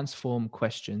which transform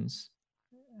questions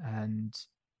and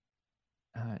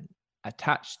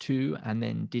attach to and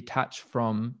then detach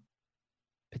from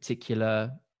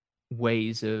particular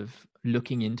ways of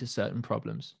looking into certain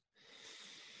problems.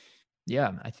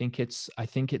 Yeah, I think it's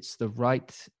the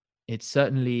right, it's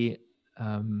certainly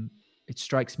it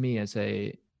strikes me as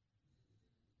the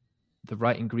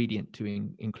right ingredient to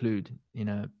include in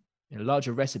a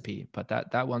larger recipe, but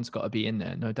that one's got to be in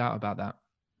there, no doubt about that.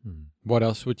 What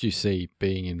else would you see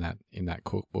being in that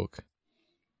cookbook?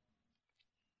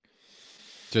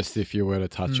 Just if you were to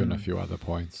touch on a few other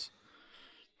points.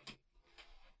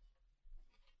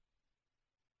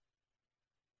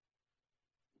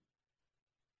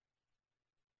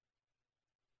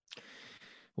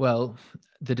 Well,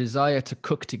 the desire to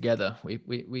cook together.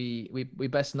 We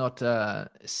best not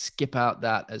skip out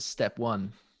that as step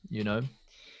one, you know.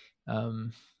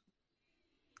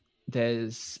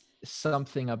 There's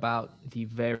something about the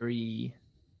very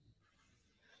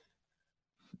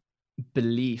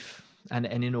belief, and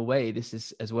in a way, this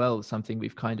is as well something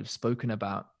we've kind of spoken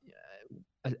about.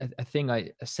 A thing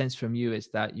I sense from you is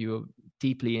that you're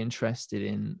deeply interested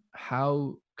in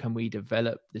how can we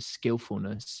develop the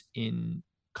skillfulness in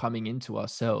coming into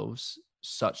ourselves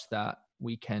such that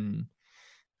we can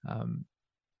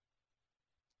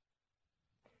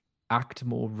act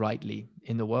more rightly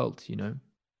in the world, you know,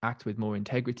 act with more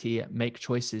integrity, make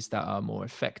choices that are more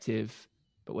effective,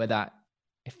 but where that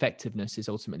effectiveness is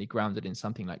ultimately grounded in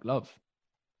something like love.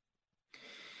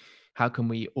 How can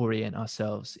we orient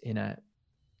ourselves in a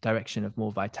direction of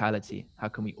more vitality? How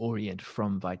can we orient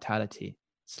from vitality?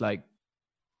 It's like,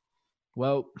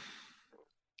 well,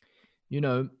 you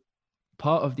know,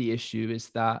 part of the issue is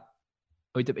that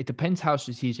it depends how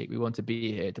strategic we want to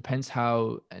be here. It depends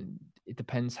how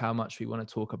much we want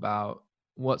to talk about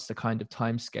what's the kind of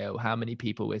time scale, how many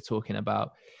people we're talking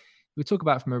about. We talk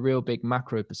about from a real big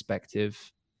macro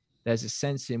perspective. There's a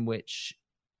sense in which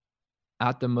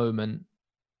at the moment,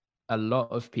 a lot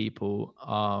of people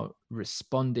are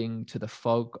responding to the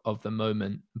fog of the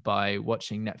moment by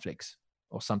watching Netflix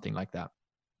or something like that.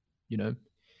 You know,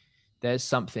 there's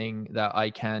something that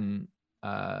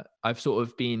I've sort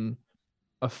of been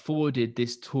afforded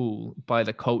this tool by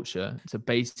the culture to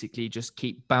basically just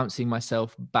keep bouncing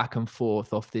myself back and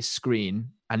forth off this screen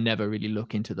and never really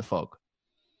look into the fog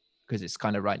because it's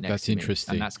kind of right next to me. That's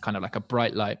interesting. And that's kind of like a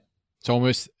bright light. It's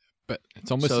almost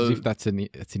as if that's an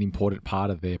important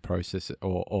part of their process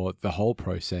or the whole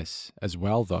process as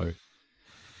well, though.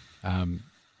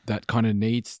 That kind of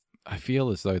needs, I feel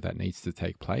as though that needs to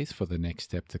take place for the next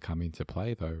step to come into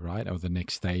play, though, right? Or the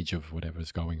next stage of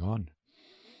whatever's going on.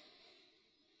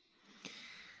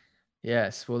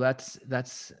 Yes, well, that's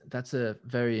a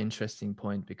very interesting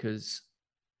point, because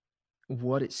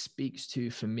what it speaks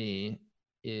to for me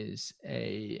is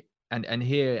and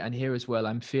here as well,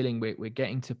 I'm feeling we're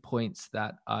getting to points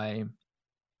that I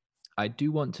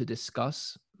do want to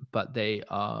discuss, but they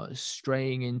are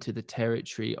straying into the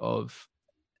territory of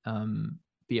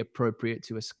be appropriate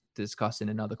to discuss in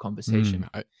another conversation.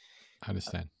 I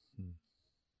understand.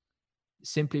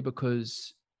 Simply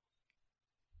because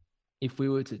if we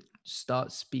were to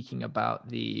start speaking about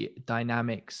the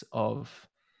dynamics of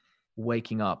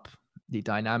waking up, the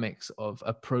dynamics of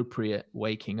appropriate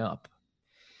waking up,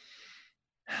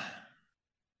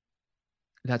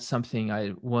 that's something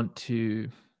I want to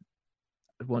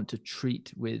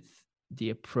treat with the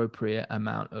appropriate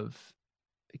amount of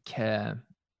care,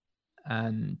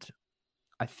 and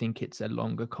I think it's a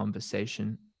longer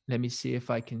conversation. Let me see if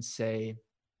I can say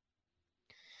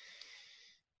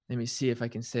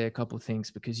a couple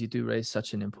things, because you do raise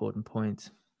such an important point.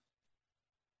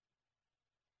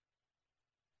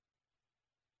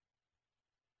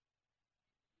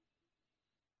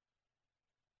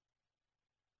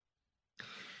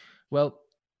 Well,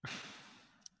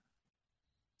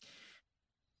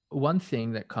 one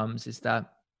thing that comes is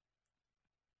that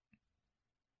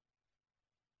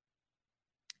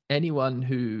anyone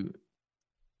who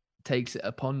takes it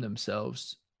upon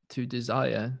themselves to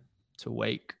desire to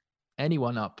wake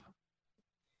anyone up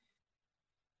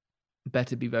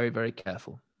better be very, very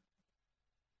careful.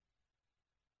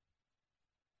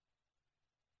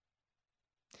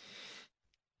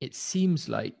 It seems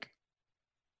like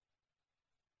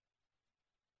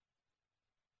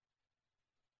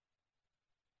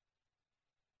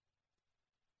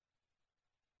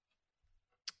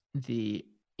the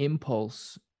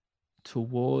impulse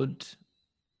toward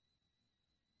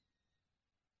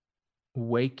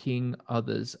waking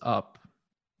others up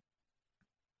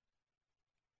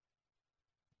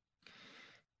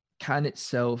can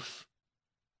itself,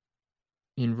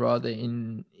 in rather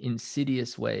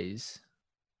insidious ways,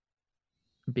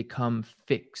 become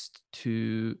fixed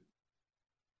to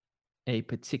a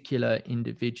particular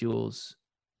individual's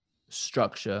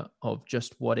structure of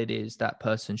just what it is that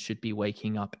person should be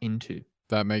waking up into.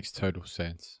 That makes total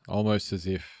sense. Almost as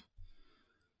if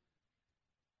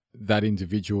that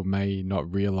individual may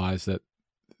not realize that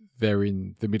they're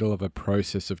in the middle of a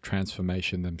process of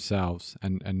transformation themselves,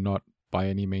 and not by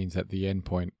any means at the end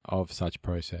point of such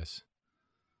process.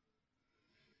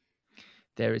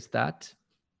 There is that.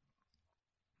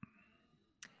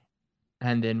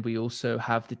 And then we also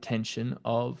have the tension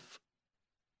of,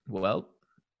 well,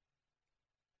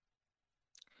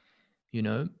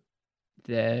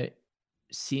 there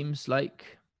seems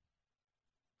like,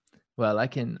 well, I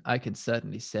can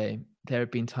certainly say there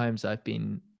have been times I've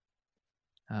been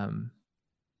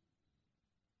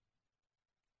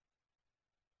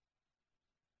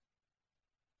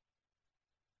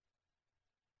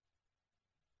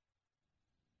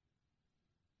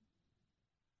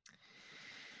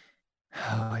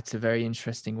it's a very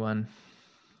interesting one.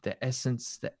 The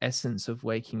essence of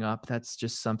waking up, that's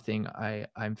just something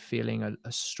I'm feeling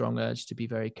a strong urge to be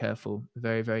very careful,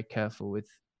 very, very careful with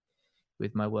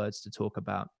my words to talk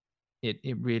about. It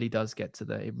really does get to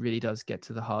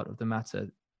the heart of the matter.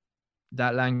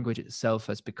 That language itself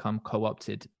has become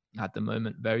co-opted at the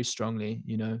moment very strongly.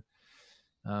 You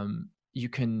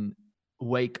can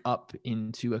wake up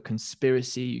into a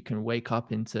conspiracy, you can wake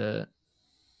up into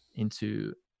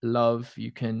love,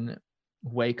 you can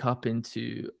wake up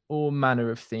into all manner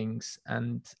of things,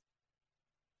 and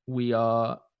we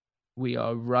are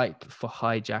ripe for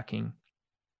hijacking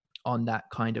on that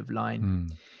kind of line.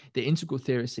 The integral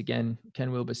theorist, again,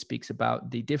 Ken Wilber, speaks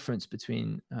about the difference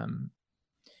between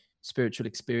spiritual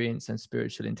experience and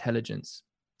spiritual intelligence,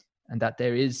 and that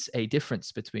there is a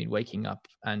difference between waking up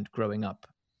and growing up,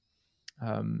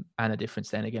 and a difference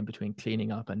then again between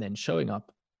cleaning up and then showing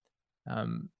up.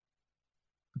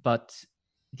 But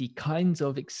the kinds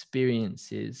of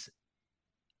experiences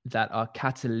that are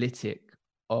catalytic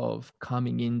of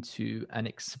coming into an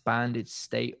expanded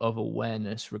state of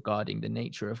awareness regarding the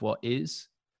nature of what is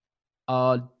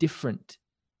are different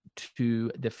to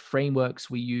the frameworks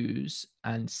we use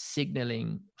and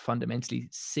fundamentally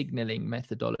signaling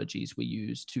methodologies we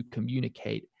use to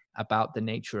communicate about the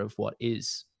nature of what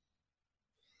is,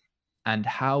 and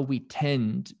how we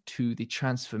tend to the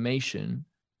transformation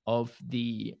of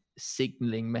the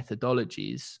signaling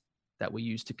methodologies that we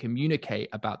use to communicate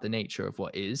about the nature of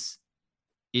what is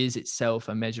is itself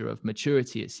a measure of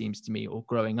maturity, it seems to me, or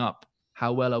growing up.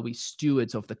 How well are we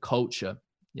stewards of the culture?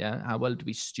 Yeah. How well do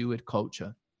we steward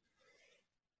culture?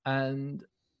 And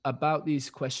about these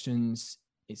questions,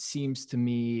 it seems to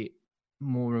me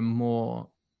more and more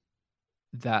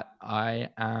that I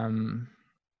am,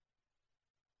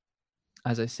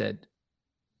 as I said,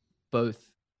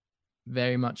 both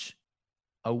very much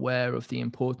aware of the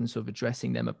importance of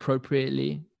addressing them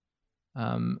appropriately,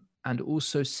 and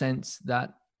also sense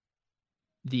that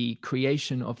the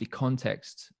creation of the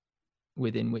context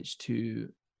within which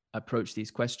to approach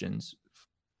these questions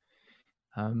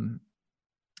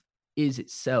is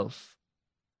itself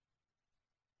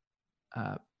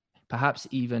perhaps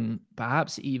even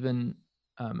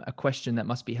a question that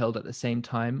must be held at the same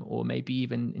time, or maybe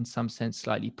even in some sense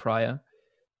slightly prior.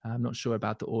 I'm not sure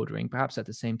about the ordering, perhaps at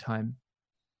the same time.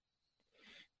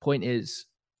 Point is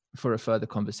for a further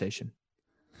conversation.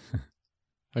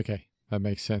 Okay, that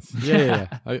makes sense. Yeah.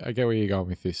 I get where you're going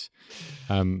with this.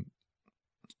 I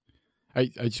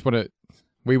just want to,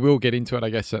 we will get into it, I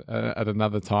guess, at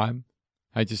another time.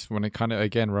 I just want to kind of,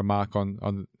 again, remark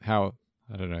on how,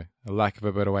 I don't know, a lack of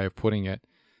a better way of putting it.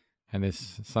 And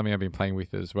there's something I've been playing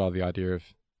with as well, the idea of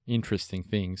interesting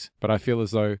things. But I feel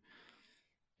as though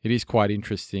it is quite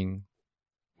interesting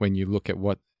when you look at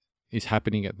what is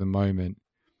happening at the moment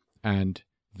and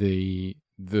the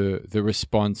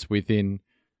response within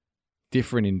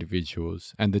different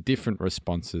individuals and the different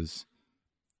responses,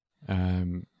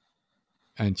 and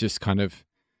just kind of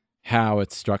how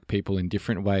it struck people in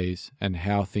different ways and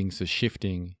how things are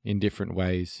shifting in different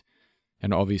ways.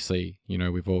 And obviously, you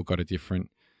know, we've all got a different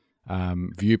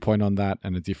viewpoint on that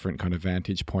and a different kind of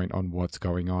vantage point on what's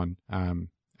going on,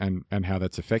 and how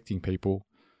that's affecting people.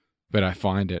 But I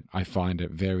find it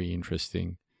very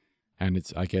interesting, and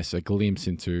it's, I guess, a glimpse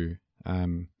into,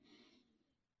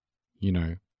 you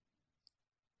know,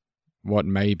 what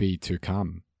may be to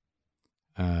come,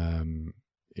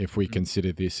 if we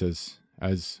consider this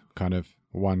as kind of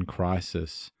one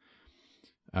crisis,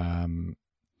 one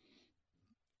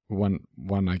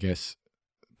I guess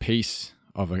piece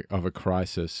of a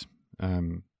crisis,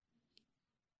 and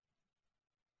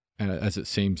as it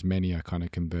seems many are kind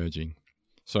of converging.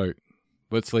 So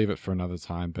let's leave it for another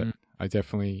time. But I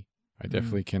definitely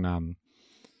can,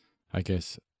 I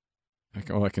guess,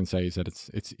 all I can say is that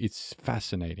it's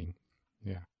fascinating.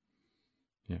 Yeah.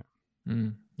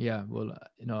 Yeah, well,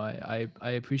 you know, I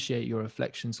appreciate your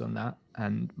reflections on that,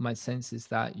 and my sense is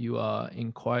that you are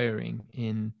inquiring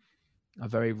in a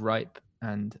very ripe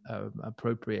and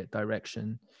appropriate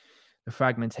direction. The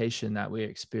fragmentation that we're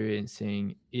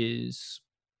experiencing is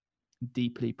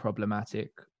deeply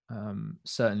problematic,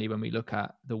 certainly when we look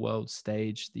at the world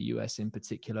stage, the US in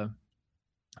particular.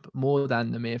 But more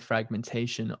than the mere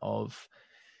fragmentation of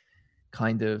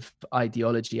kind of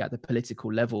ideology at the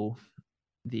political level,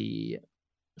 the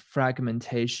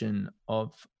fragmentation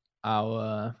of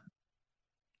our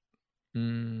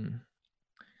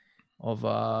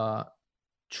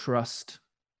trust,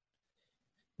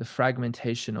 the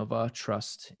fragmentation of our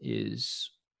trust is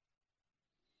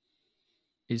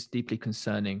deeply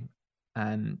concerning.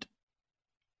 And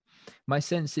my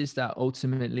sense is that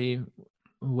ultimately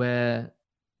where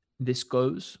this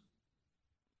goes,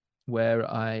 where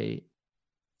I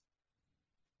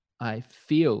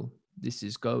feel this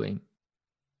is going,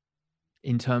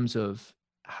 in terms of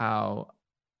how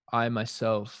I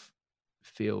myself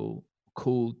feel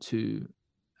called to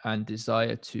and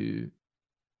desire to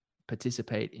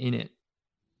participate in it,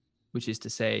 which is to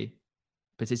say,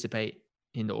 participate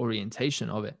in the orientation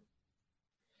of it,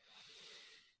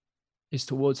 is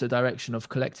towards a direction of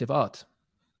collective art.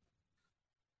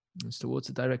 It's towards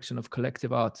a direction of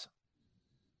collective art,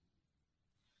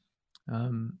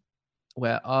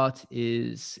 where art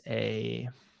is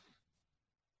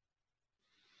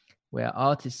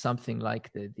something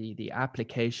like the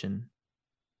application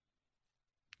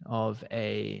of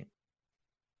a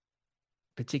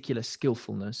particular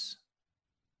skillfulness,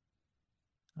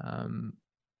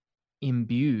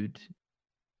 imbued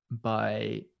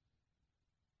by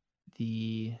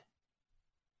the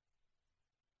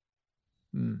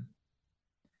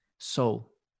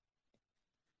soul.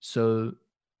 So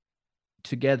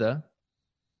together,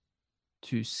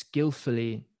 to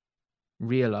skillfully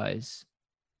realize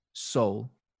soul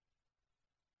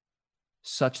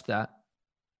such that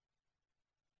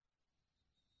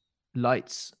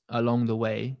lights along the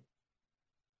way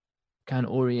can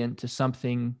orient to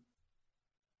something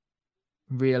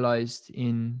realized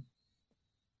in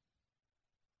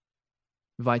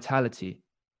vitality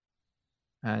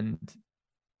and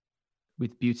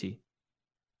with beauty,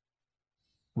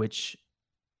 which,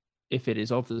 if it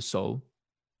is of the soul,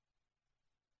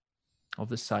 of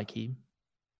the psyche,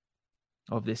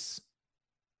 of this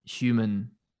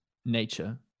human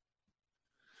nature,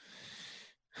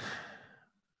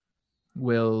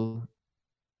 will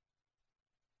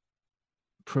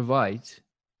provide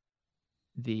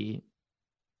the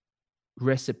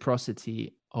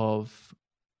reciprocity of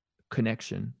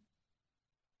connection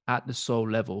at the soul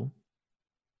level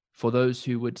for those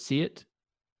who would see it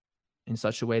in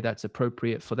such a way that's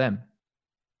appropriate for them.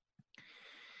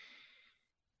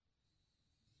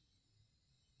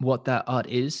 What that art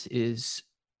is it's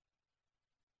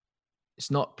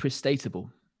not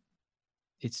prestatable.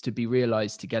 It's to be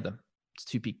realized together. It's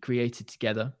to be created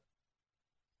together.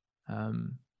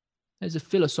 There's a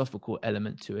philosophical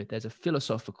element to it. There's a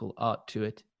philosophical art to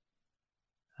it.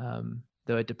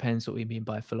 Though it depends what we mean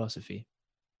by philosophy.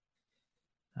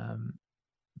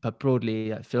 But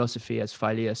broadly, philosophy as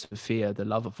Philia Sophia, the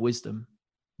love of wisdom,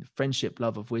 the friendship,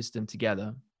 love of wisdom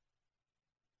together.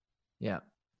 Yeah.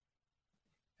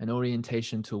 An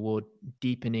orientation toward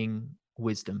deepening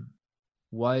wisdom,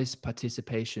 wise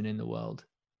participation in the world,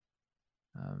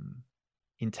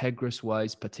 integrous,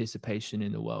 wise participation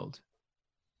in the world.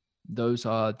 Those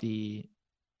are the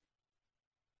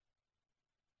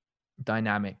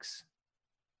dynamics,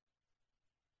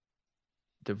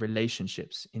 the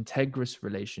relationships, integrous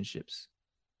relationships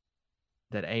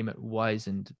that aim at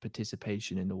wizened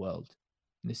participation in the world.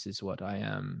 This is what I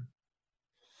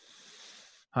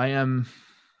am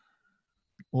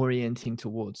orienting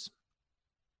towards,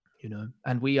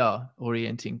 and we are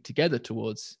orienting together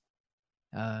towards,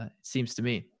 it seems to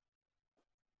me.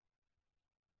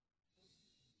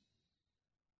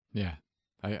 Yeah.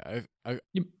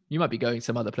 You might be going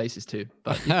some other places too,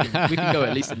 but we can go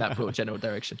at least in that broad general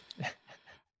direction.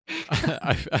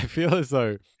 I feel as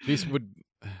though this would,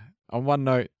 on one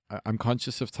note, I'm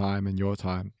conscious of time and your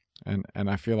time, and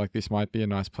I feel like this might be a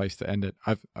nice place to end it.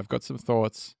 I've got some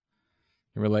thoughts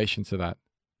in relation to that.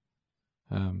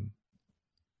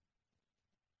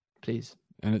 Please.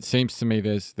 And it seems to me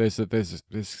there's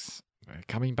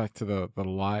coming back to the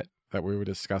light that we were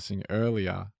discussing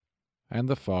earlier, and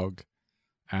the fog,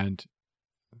 and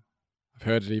I've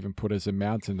heard it even put as a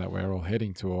mountain that we're all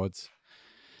heading towards.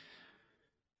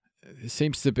 It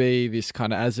seems to be this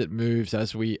kind of, as it moves,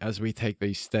 as we take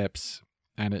these steps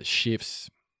and it shifts,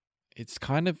 it's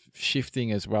kind of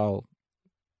shifting as well,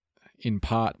 in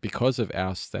part because of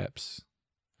our steps.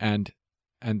 And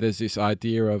there's this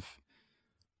idea of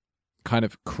kind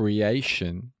of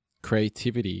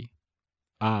creativity,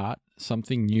 art,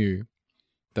 something new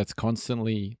that's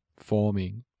constantly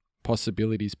forming,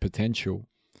 possibilities, potential,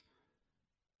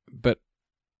 but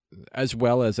as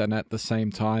well as, and at the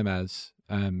same time as,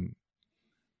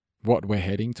 what we're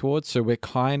heading towards. So we're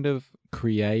kind of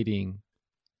creating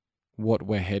what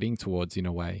we're heading towards in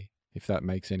a way, if that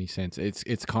makes any sense.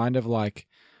 It's kind of like,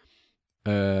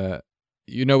 we're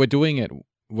doing it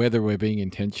whether we're being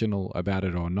intentional about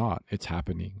it or not. It's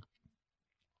happening.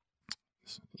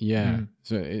 Yeah.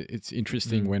 So it's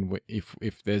interesting when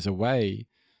if there's a way,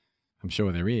 I'm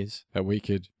sure there is, that we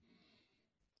could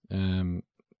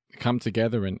come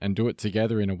together and do it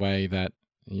together in a way that,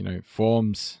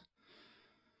 forms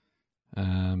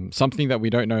something that we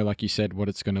don't know, like you said, what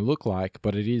it's going to look like,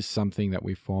 but it is something that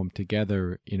we form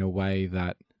together in a way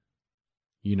that,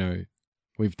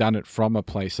 we've done it from a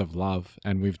place of love,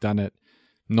 and we've done it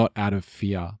not out of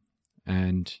fear.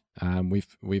 And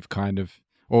we've kind of,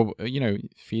 or,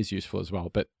 fear's useful as well,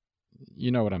 but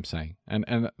you know what I'm saying.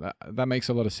 And that makes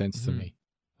a lot of sense to me.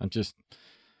 I'm just,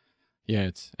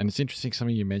 it's interesting.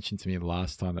 Something you mentioned to me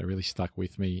last time that really stuck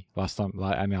with me last time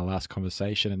in our last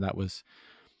conversation, and that was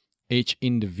each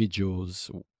individual's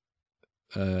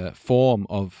form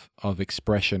of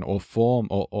expression or form,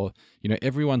 or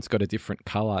everyone's got a different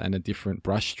color and a different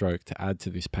brushstroke to add to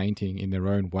this painting in their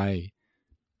own way,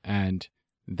 and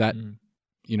that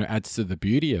adds to the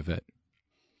beauty of it,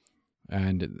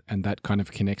 and that kind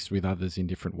of connects with others in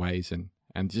different ways, and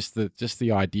just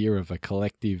the idea of a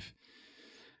collective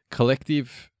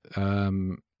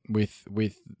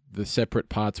with the separate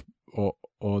parts or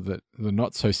the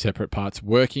not so separate parts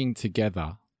working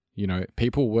together,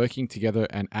 people working together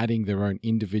and adding their own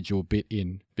individual bit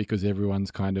in, because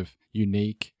everyone's kind of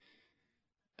unique,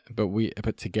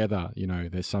 but together,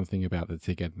 there's something about the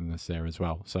togetherness there as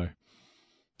well. So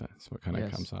that's what kind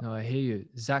of comes up. No, I hear you.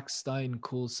 Zach Stein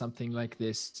calls something like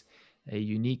this a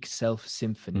unique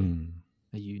self-symphony.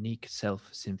 A unique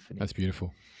self-symphony. That's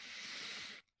beautiful.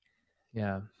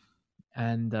 Yeah.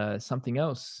 And something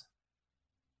else.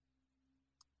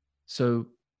 So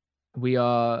we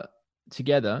are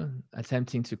together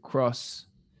attempting to cross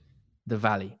the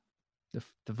valley.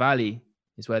 The valley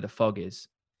is where the fog is.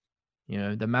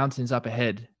 The mountain's up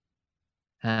ahead.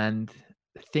 And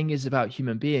the thing is about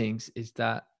human beings is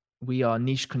that we are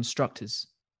niche constructors.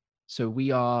 So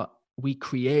we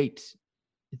create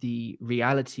the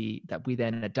reality that we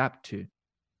then adapt to.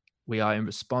 We are in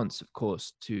response, of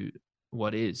course, to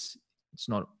what is. It's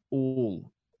not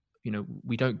all,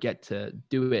 we don't get to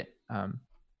do it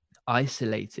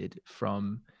isolated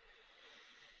from,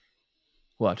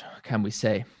 what can we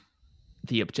say,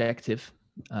 the objective,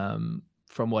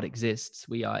 from what exists.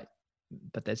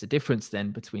 But there's a difference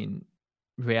then between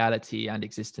reality and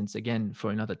existence, again,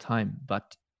 for another time.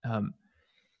 But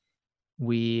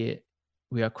we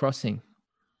are crossing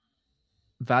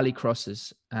valley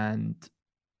crosses, and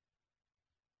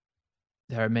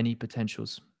there are many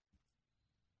potentials.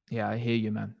 Yeah, I hear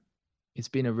you, man. It's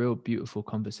been a real beautiful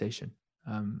conversation.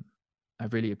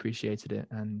 I've really appreciated it,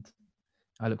 and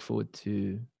I look forward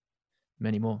to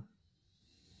many more.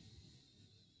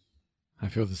 I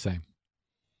feel the same.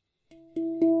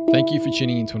 Thank you for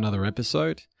tuning into another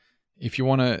episode. If you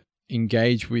want to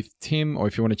engage with Tim, or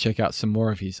if you want to check out some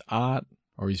more of his art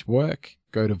or his work,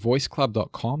 go to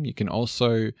voiceclub.com. You can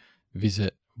also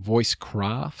visit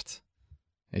Voicecraft.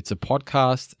 It's a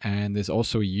podcast, and there's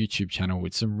also a YouTube channel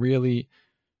with some really,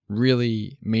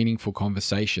 really meaningful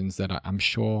conversations that I'm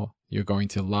sure you're going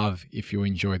to love if you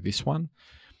enjoyed this one.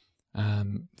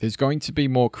 There's going to be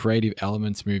more creative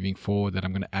elements moving forward that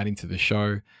I'm going to add into the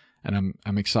show, and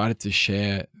I'm excited to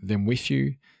share them with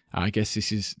you. I guess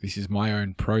this is my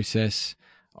own process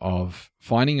of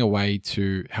finding a way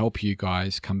to help you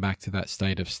guys come back to that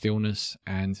state of stillness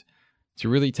and to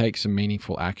really take some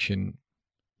meaningful action.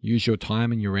 Use your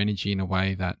time and your energy in a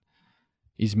way that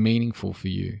is meaningful for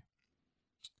you.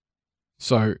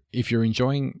 So if you're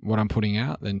enjoying what I'm putting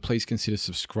out, then please consider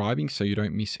subscribing so you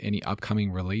don't miss any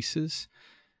upcoming releases.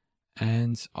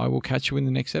 And I will catch you in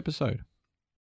the next episode.